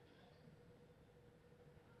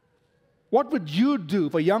 What would you do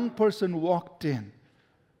if a young person walked in,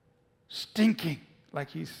 stinking, like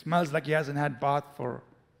he smells like he hasn't had bath for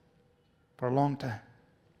a long time?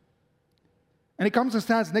 And he comes and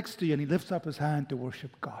stands next to you and he lifts up his hand to worship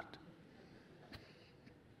God.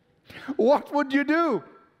 What would you do?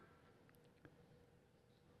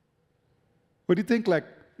 Would you think like,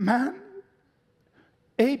 man,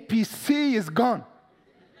 APC is gone.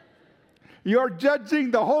 You're judging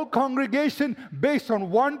the whole congregation based on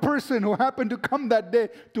one person who happened to come that day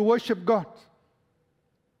to worship God.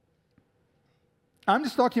 I'm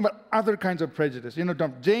just talking about other kinds of prejudice.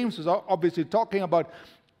 James is obviously talking about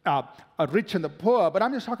a rich and the poor, but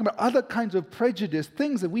I'm just talking about other kinds of prejudice,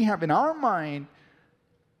 things that we have in our mind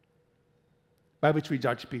by which we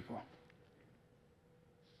judge people.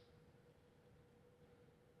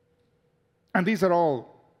 And these are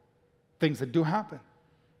all things that do happen.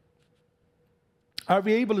 Are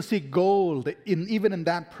we able to see gold even in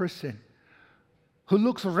that person who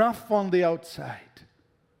looks rough on the outside,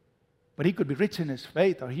 but he could be rich in his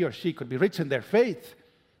faith, or he or she could be rich in their faith?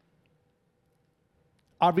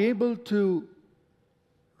 Are we able to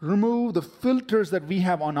remove the filters that we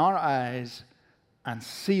have on our eyes and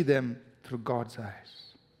see them through God's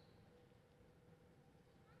eyes?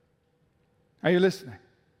 Are you listening?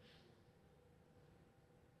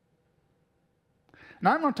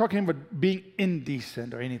 Now, I'm not talking about being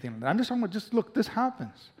indecent or anything like that. I'm just talking about look, this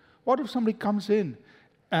happens. What if somebody comes in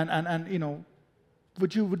and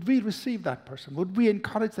would we receive that person? Would we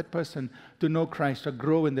encourage that person to know Christ or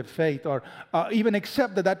grow in the faith, or even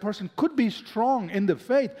accept that person could be strong in the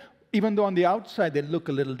faith, even though on the outside they look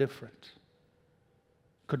a little different?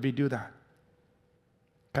 Could we do that?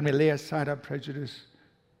 Can we lay aside our prejudice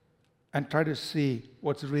and try to see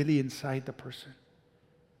what's really inside the person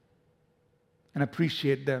and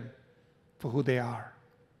appreciate them for who they are,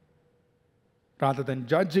 rather than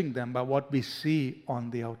judging them by what we see on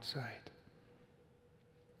the outside?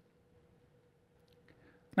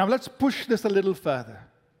 Now let's push this a little further.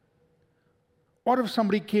 What if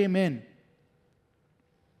somebody came in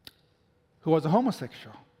who was a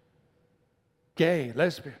homosexual gay,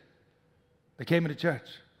 lesbian, they came into church,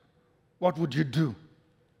 what would you do?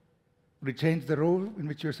 Would you change the role in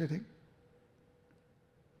which you're sitting?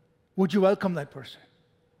 Would you welcome that person?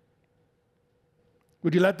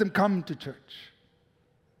 Would you let them come to church?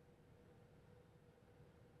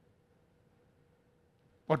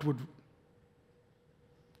 What would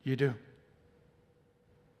you do?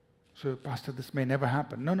 So, Pastor, this may never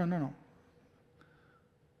happen. No.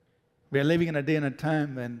 We are living in a day and a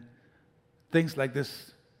time when things like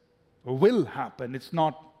this will happen. It's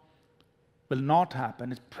not, will not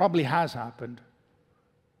happen. It probably has happened.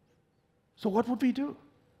 So what would we do?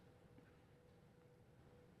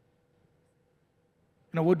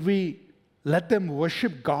 Would we let them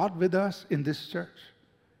worship God with us in this church?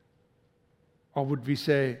 Or would we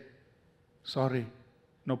say, sorry,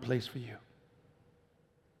 no place for you?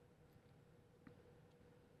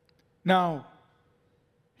 Now,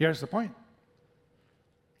 here's the point.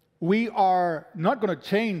 We are not going to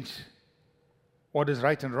change what is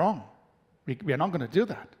right and wrong. We are not going to do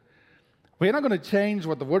that. We are not going to change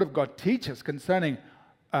what the Word of God teaches concerning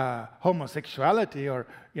homosexuality or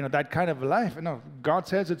that kind of life. God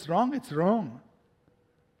says it's wrong, it's wrong.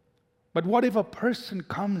 But what if a person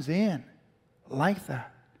comes in like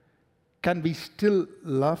that? Can we still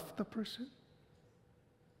love the person?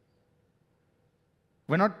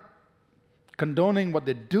 We're not condoning what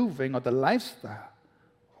they're doing or the lifestyle,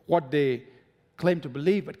 what they claim to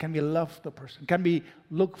believe, but can we love the person? Can we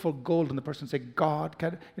look for gold in the person and say, God,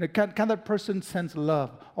 can that person sense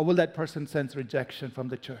love, or will that person sense rejection from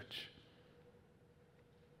the church?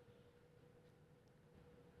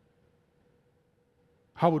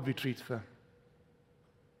 How would we treat them?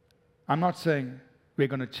 I'm not saying we're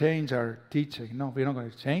going to change our teaching. No, we're not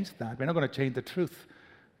going to change that. We're not going to change the truth.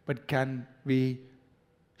 But can we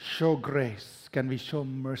show grace? Can we show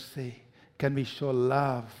mercy? Can we show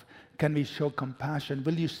love? Can we show compassion?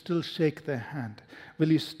 Will you still shake their hand?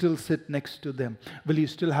 Will you still sit next to them? Will you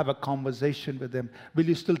still have a conversation with them? Will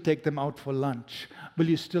you still take them out for lunch? Will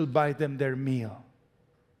you still buy them their meal?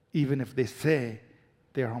 Even if they say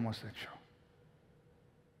they're homosexual.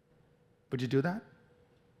 Would you do that?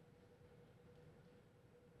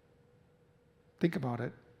 Think about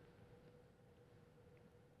it.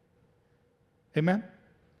 Amen?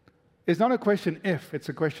 It's not a question if, it's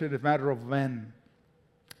a matter of when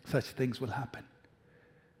such things will happen.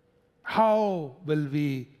 How will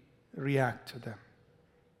we react to them?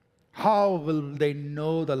 How will they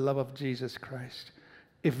know the love of Jesus Christ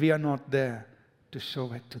if we are not there to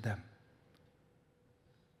show it to them?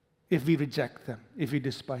 If we reject them, if we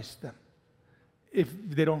despise them, if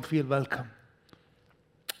they don't feel welcome.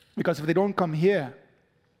 Because if they don't come here,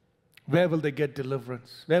 where will they get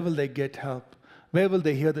deliverance? Where will they get help? Where will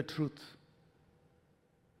they hear the truth?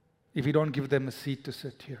 If you don't give them a seat to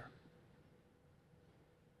sit here.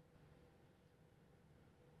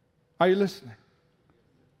 Are you listening?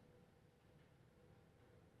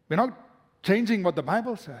 We're not changing what the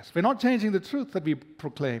Bible says. We're not changing the truth that we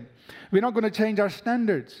proclaim. We're not going to change our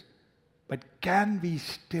standards. But can we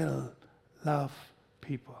still love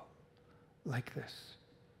people like this?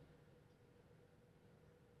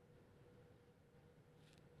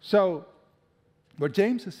 So, what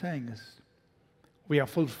James is saying is, we are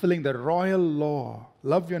fulfilling the royal law,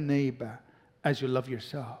 love your neighbor as you love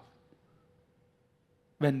yourself.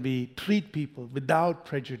 When we treat people without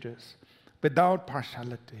prejudice, without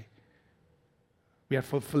partiality, we are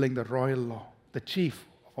fulfilling the royal law, the chief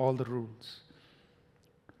of all the rules.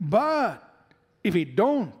 But if we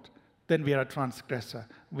don't, then we are a transgressor.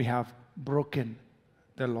 We have broken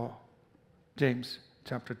the law. James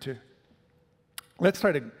chapter 2. Let's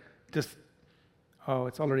try to just,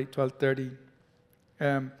 it's already 12:30.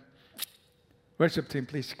 Worship team,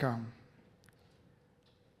 please come.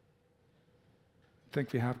 I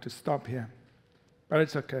think we have to stop here, but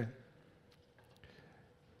it's okay.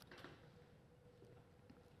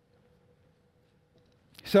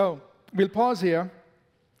 So we'll pause here.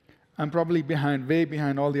 I'm probably way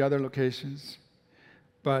behind all the other locations,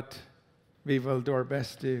 but we will do our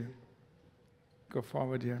best to go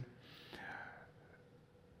forward here.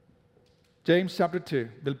 James chapter 2.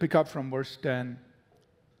 We'll pick up from verse 10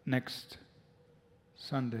 next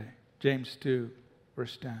Sunday. James 2,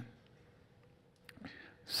 verse 10.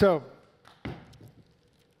 So,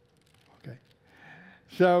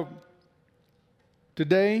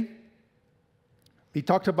 today we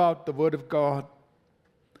talked about the Word of God,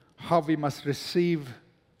 how we must receive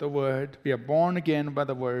the Word. We are born again by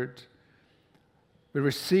the Word. We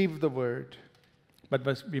receive the Word,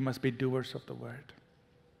 but we must be doers of the Word.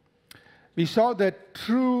 We saw that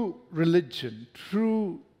true religion,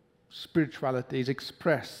 true spirituality is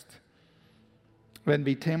expressed when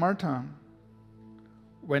we tame our tongue,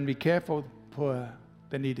 when we care for the poor,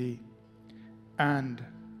 the needy, and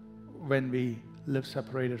when we live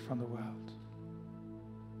separated from the world.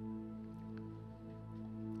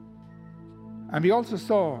 And we also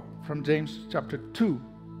saw from James chapter 2,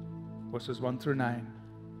 verses 1 through 9,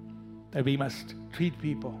 that we must treat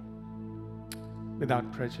people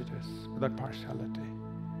without prejudice, without partiality.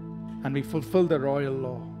 And we fulfill the royal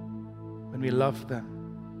law when we love them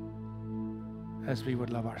as we would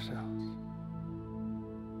love ourselves.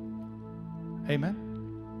 Amen.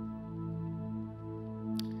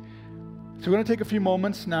 So we're going to take a few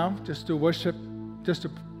moments now just to worship, just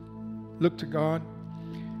to look to God.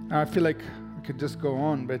 Now I feel like we could just go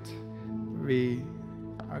on, but we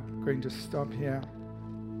are going to stop here.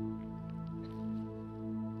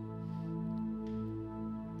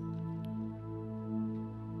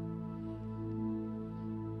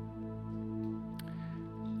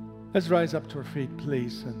 Let's rise up to our feet,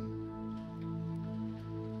 please. And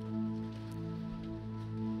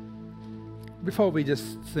before we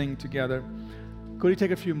just sing together, could you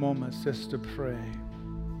take a few moments just to pray?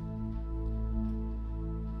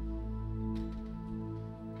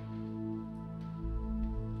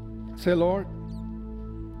 Say, Lord,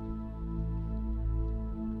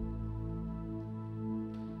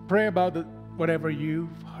 pray about whatever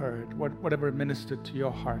you've heard, whatever ministered to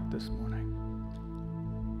your heart this morning.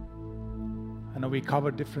 I know we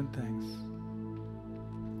covered different things,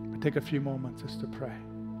 but take a few moments just to pray.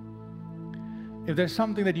 If there's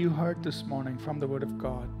something that you heard this morning from the Word of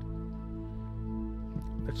God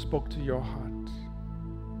that spoke to your heart,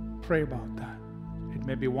 pray about that. It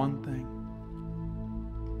may be one thing,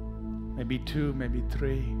 maybe two, maybe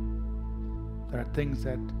three. There are things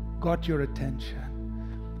that got your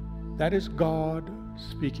attention. That is God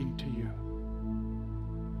speaking to you.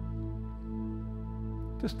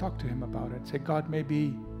 Just talk to Him about it. Say, God,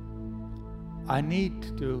 maybe I need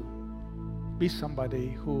to be somebody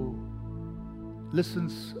who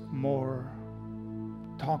listens more,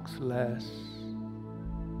 talks less,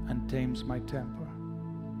 and tames my temper.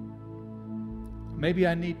 Maybe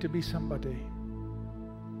I need to be somebody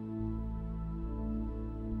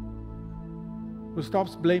who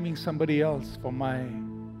stops blaming somebody else for my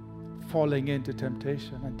falling into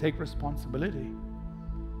temptation and take responsibility.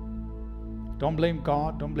 Don't blame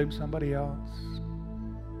God, don't blame somebody else,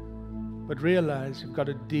 but realize you've got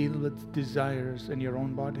to deal with desires in your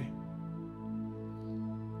own body.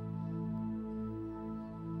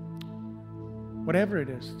 Whatever it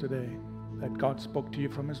is today that God spoke to you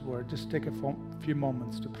from His Word, just take a few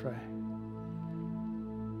moments to pray.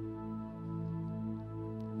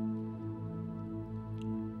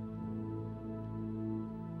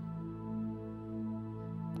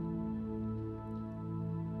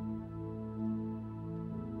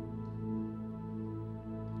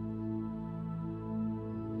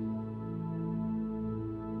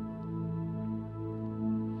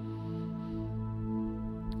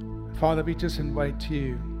 Father, we just invite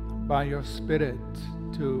you by your Spirit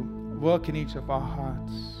to work in each of our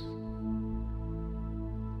hearts.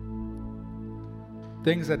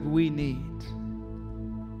 Things that we need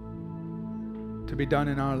to be done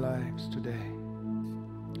in our lives today.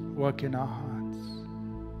 Work in our hearts.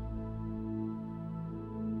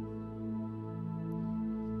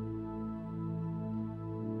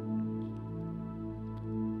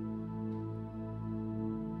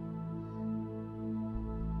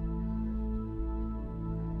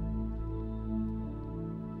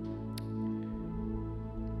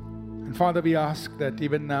 Father, we ask that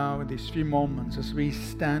even now in these few moments as we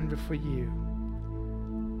stand before you,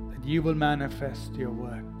 that you will manifest your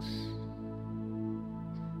works.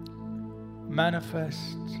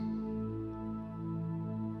 Manifest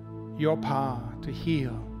your power to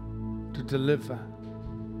heal, to deliver.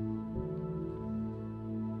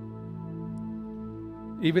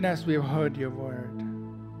 Even as we have heard your word.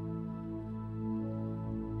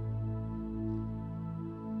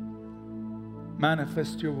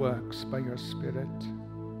 Manifest your works by your Spirit.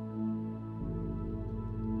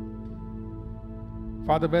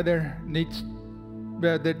 Father, where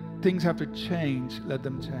the things have to change, let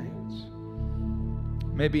them change.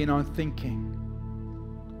 Maybe in our thinking,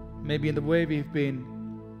 maybe in the way we've been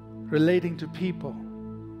relating to people.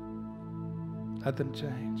 Let them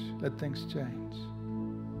change. Let things change.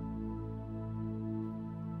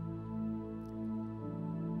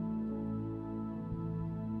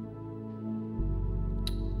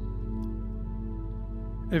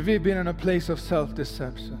 If we've been in a place of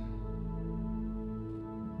self-deception,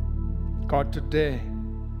 God, today,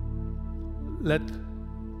 let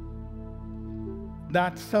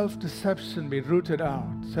that self-deception be rooted out.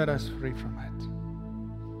 Set us free from it.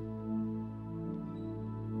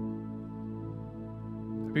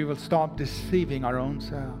 We will stop deceiving our own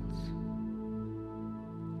selves.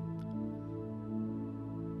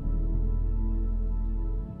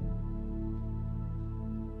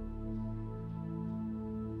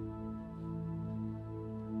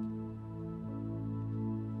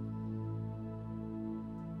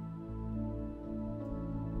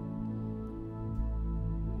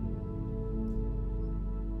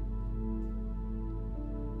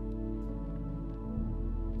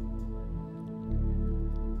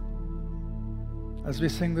 As we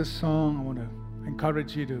sing this song, I want to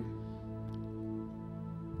encourage you to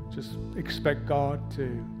just expect God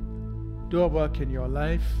to do a work in your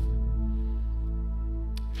life.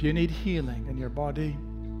 If you need healing in your body,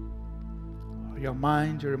 your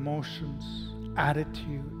mind, your emotions,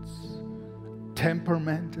 attitudes,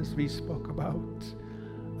 temperament, as we spoke about,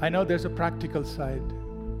 I know there's a practical side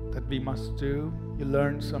that we must do. You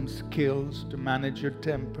learn some skills to manage your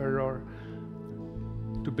temper or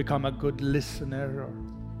to become a good listener or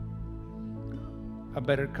a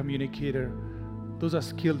better communicator. Those are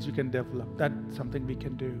skills you can develop. That's something we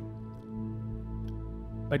can do.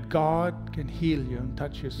 But God can heal you and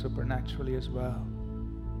touch you supernaturally as well.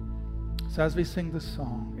 So as we sing this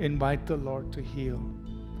song, invite the Lord to heal.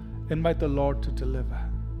 Invite the Lord to deliver,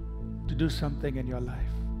 to do something in your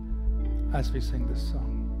life as we sing this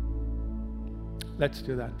song. Let's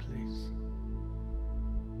do that, please.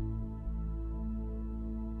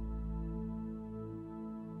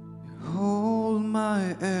 Hold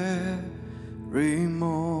my every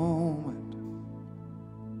moment.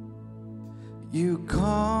 You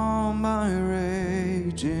calm my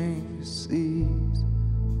raging seas.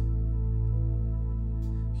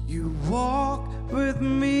 You walk with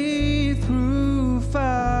me through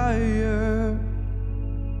fire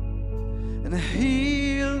and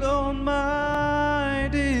healed all my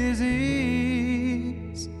disease.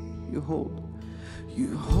 You hold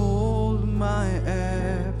my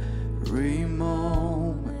every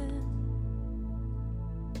moment.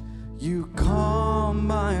 You calm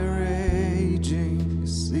my raging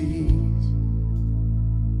seas.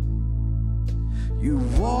 You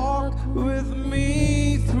walk with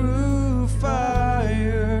me through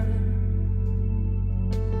fire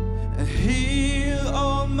and heal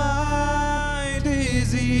all my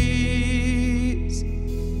disease.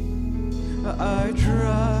 I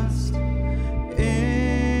trust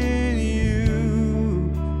in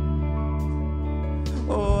you.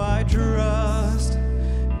 Oh, I trust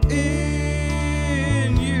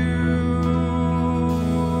in you.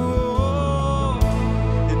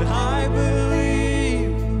 And I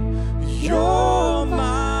believe you're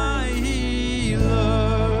my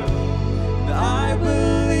healer. And I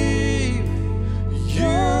believe you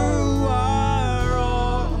are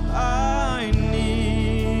all I need.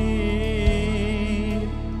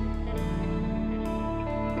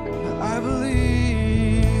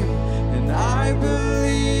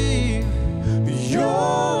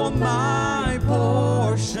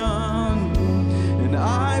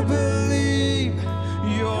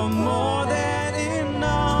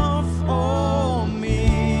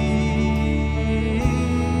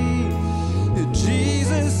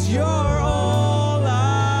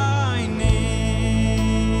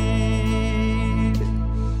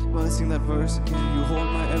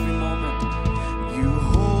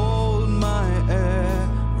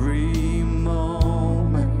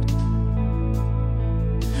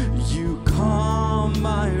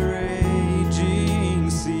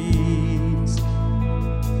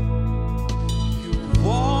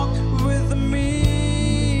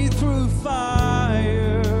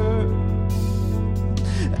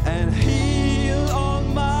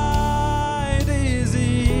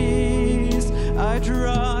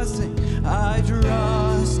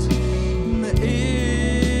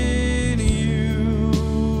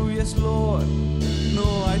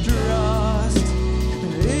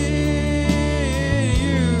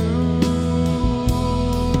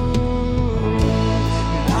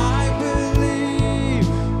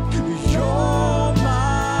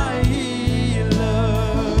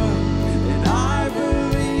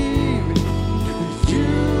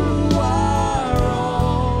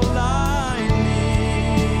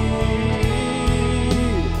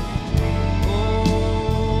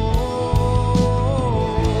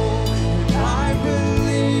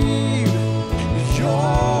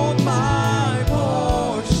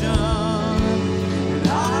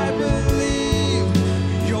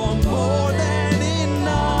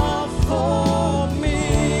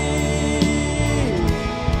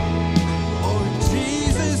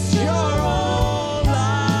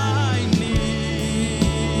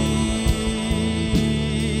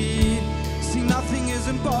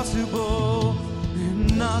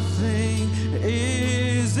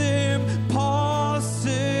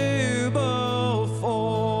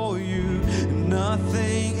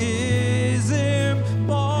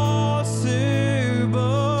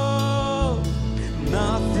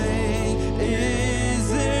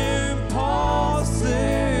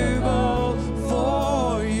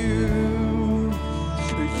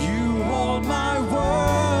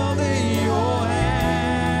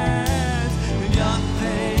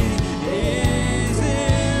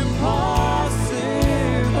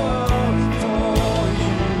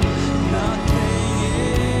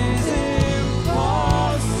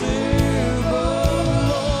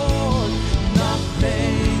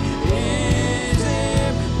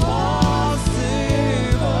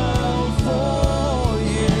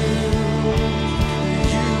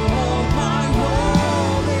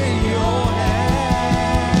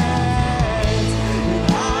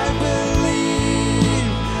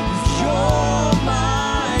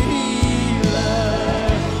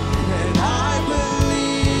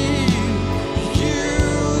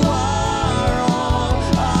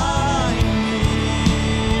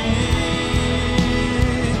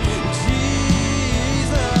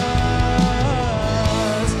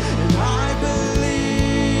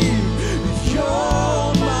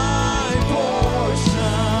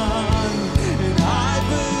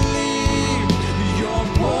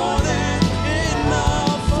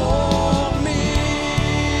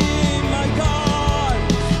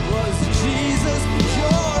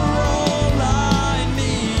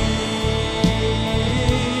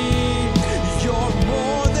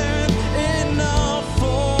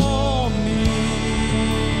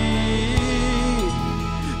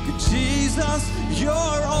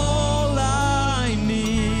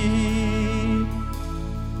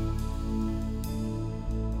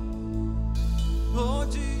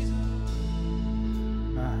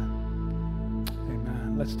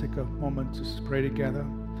 let's take a moment to just pray together.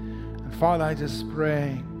 And Father, I just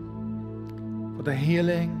pray for the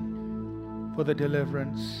healing, for the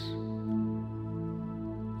deliverance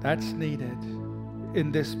that's needed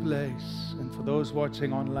in this place, and for those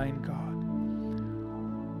watching online, God.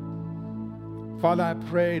 Father, I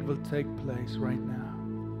pray it will take place right now.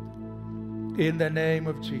 In the name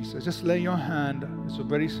of Jesus. Just lay your hand. It's a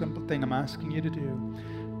very simple thing I'm asking you to do.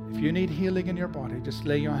 If you need healing in your body, just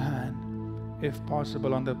lay your hand, if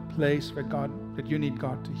possible, on the place where that you need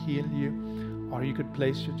God to heal you. Or you could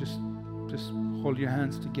place your, just hold your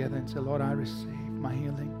hands together and say, Lord, I receive my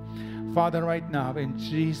healing. Father, right now, in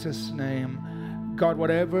Jesus' name, God,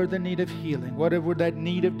 whatever the need of healing, whatever that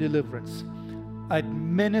need of deliverance,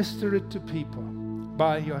 administer it to people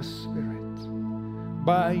by your Spirit.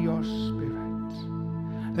 By your Spirit.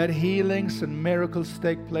 Let healings and miracles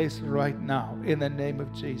take place right now in the name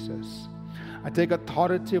of Jesus. I take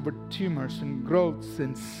authority over tumors and growths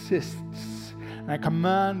and cysts. And I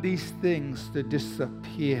command these things to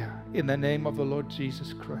disappear in the name of the Lord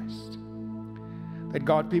Jesus Christ. That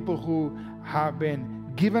God, people who have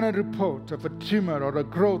been given a report of a tumor or a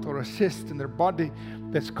growth or a cyst in their body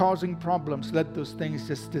that's causing problems, let those things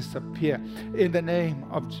just disappear in the name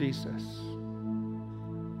of Jesus.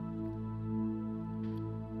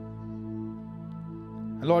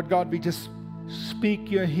 And Lord God, we just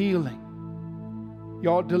speak your healing,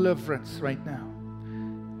 your deliverance right now.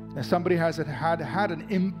 Now somebody has had an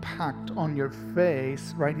impact on your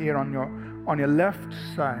face right here on your left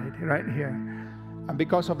side, right here. And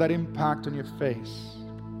because of that impact on your face,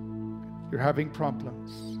 you're having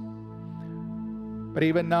problems. But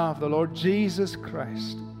even now, the Lord Jesus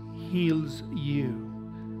Christ heals you.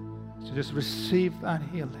 So just receive that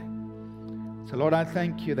healing. So Lord, I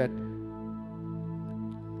thank you that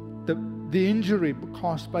the injury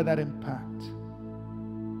caused by that impact,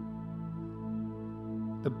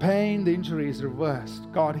 the pain, the injury is reversed.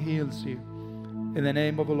 God heals you in the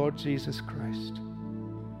name of the Lord Jesus Christ.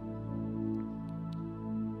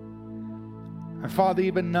 And Father,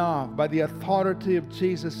 even now, by the authority of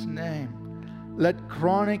Jesus' name, let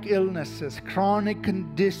chronic illnesses, chronic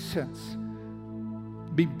conditions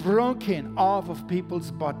be broken off of people's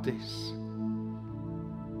bodies.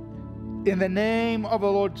 In the name of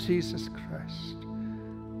the Lord Jesus Christ.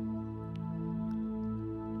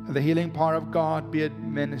 And the healing power of God be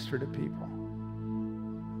administered to people.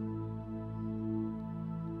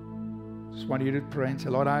 Just want you to pray and say,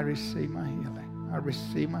 Lord, I receive my healing. I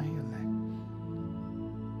receive my healing.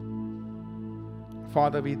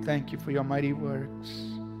 Father, we thank you for your mighty works.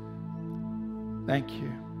 Thank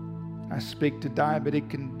you. I speak to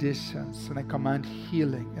diabetic conditions and I command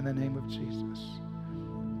healing in the name of Jesus.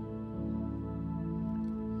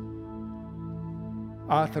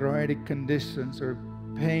 Arthritic conditions or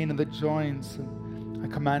pain in the joints, and I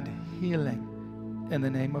command healing in the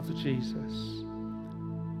name of Jesus.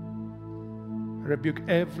 I rebuke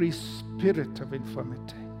every spirit of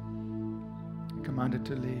infirmity. I command it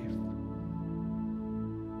to leave.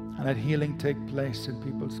 And let healing take place in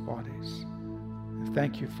people's bodies. And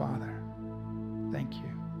thank you, Father. Thank you.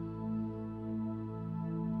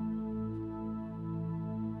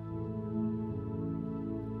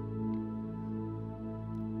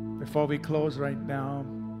 Before we close right now,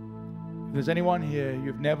 if there's anyone here,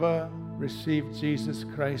 you've never received Jesus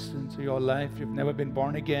Christ into your life, you've never been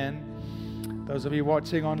born again, those of you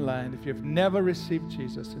watching online, if you've never received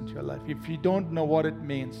Jesus into your life, if you don't know what it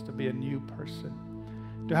means to be a new person,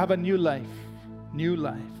 to have a new life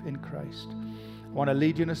in Christ, I want to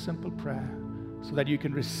lead you in a simple prayer so that you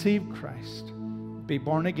can receive Christ, be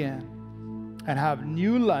born again, and have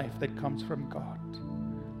new life that comes from God.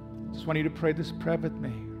 I just want you to pray this prayer with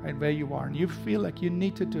me right where you are, and you feel like you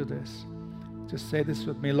need to do this. Just say this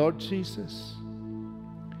with me. Lord Jesus,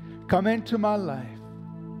 come into my life.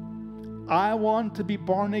 I want to be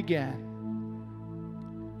born again.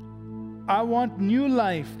 I want new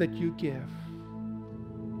life that you give.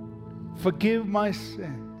 Forgive my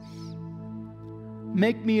sins.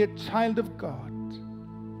 Make me a child of God.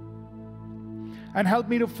 And help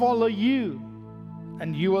me to follow you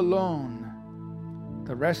and you alone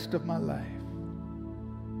the rest of my life.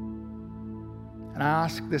 And I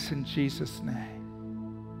ask this in Jesus' name.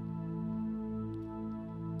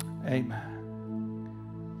 Amen.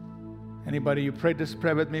 Anybody, you prayed this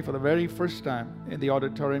prayer with me for the very first time in the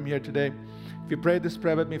auditorium here today? If you prayed this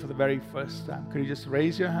prayer with me for the very first time, could you just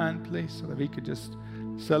raise your hand, please, so that we could just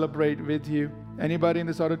celebrate with you? Anybody in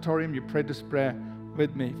this auditorium, you prayed this prayer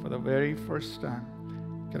with me for the very first time?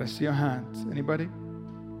 Can I see your hands? Anybody?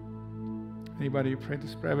 Anybody, you prayed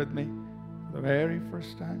this prayer with me for the very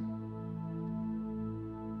first time?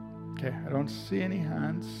 Okay, I don't see any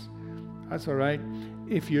hands. That's all right.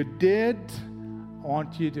 If you did, I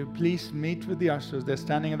want you to please meet with the ushers. They're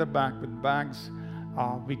standing in the back with bags.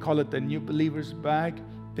 We call it the New Believer's Bag.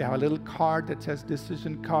 They have a little card that says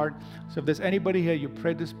decision card. So if there's anybody here, you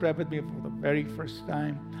prayed this prayer with me for the very first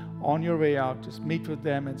time, on your way out, just meet with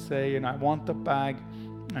them and say, I want the bag,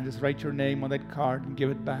 and just write your name on that card and give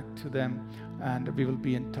it back to them, and we will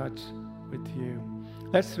be in touch with you.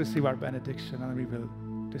 Let's receive our benediction and we will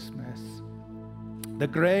dismiss. The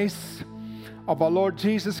grace of our Lord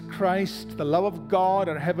Jesus Christ, the love of God,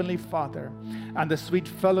 our Heavenly Father, and the sweet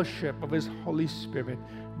fellowship of His Holy Spirit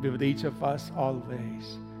be with each of us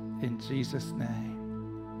always. In Jesus'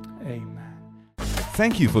 name, amen.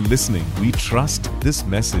 Thank you for listening. We trust this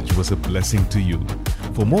message was a blessing to you.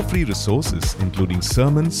 For more free resources, including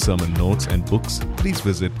sermons, sermon notes, and books, please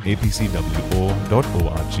visit apcwo.org.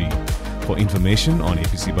 For information on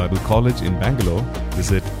APC Bible College in Bangalore,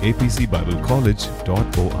 visit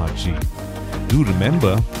apcbiblecollege.org. Do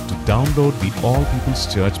remember to download the All People's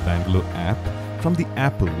Church Bangalore app from the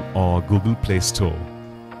Apple or Google Play Store.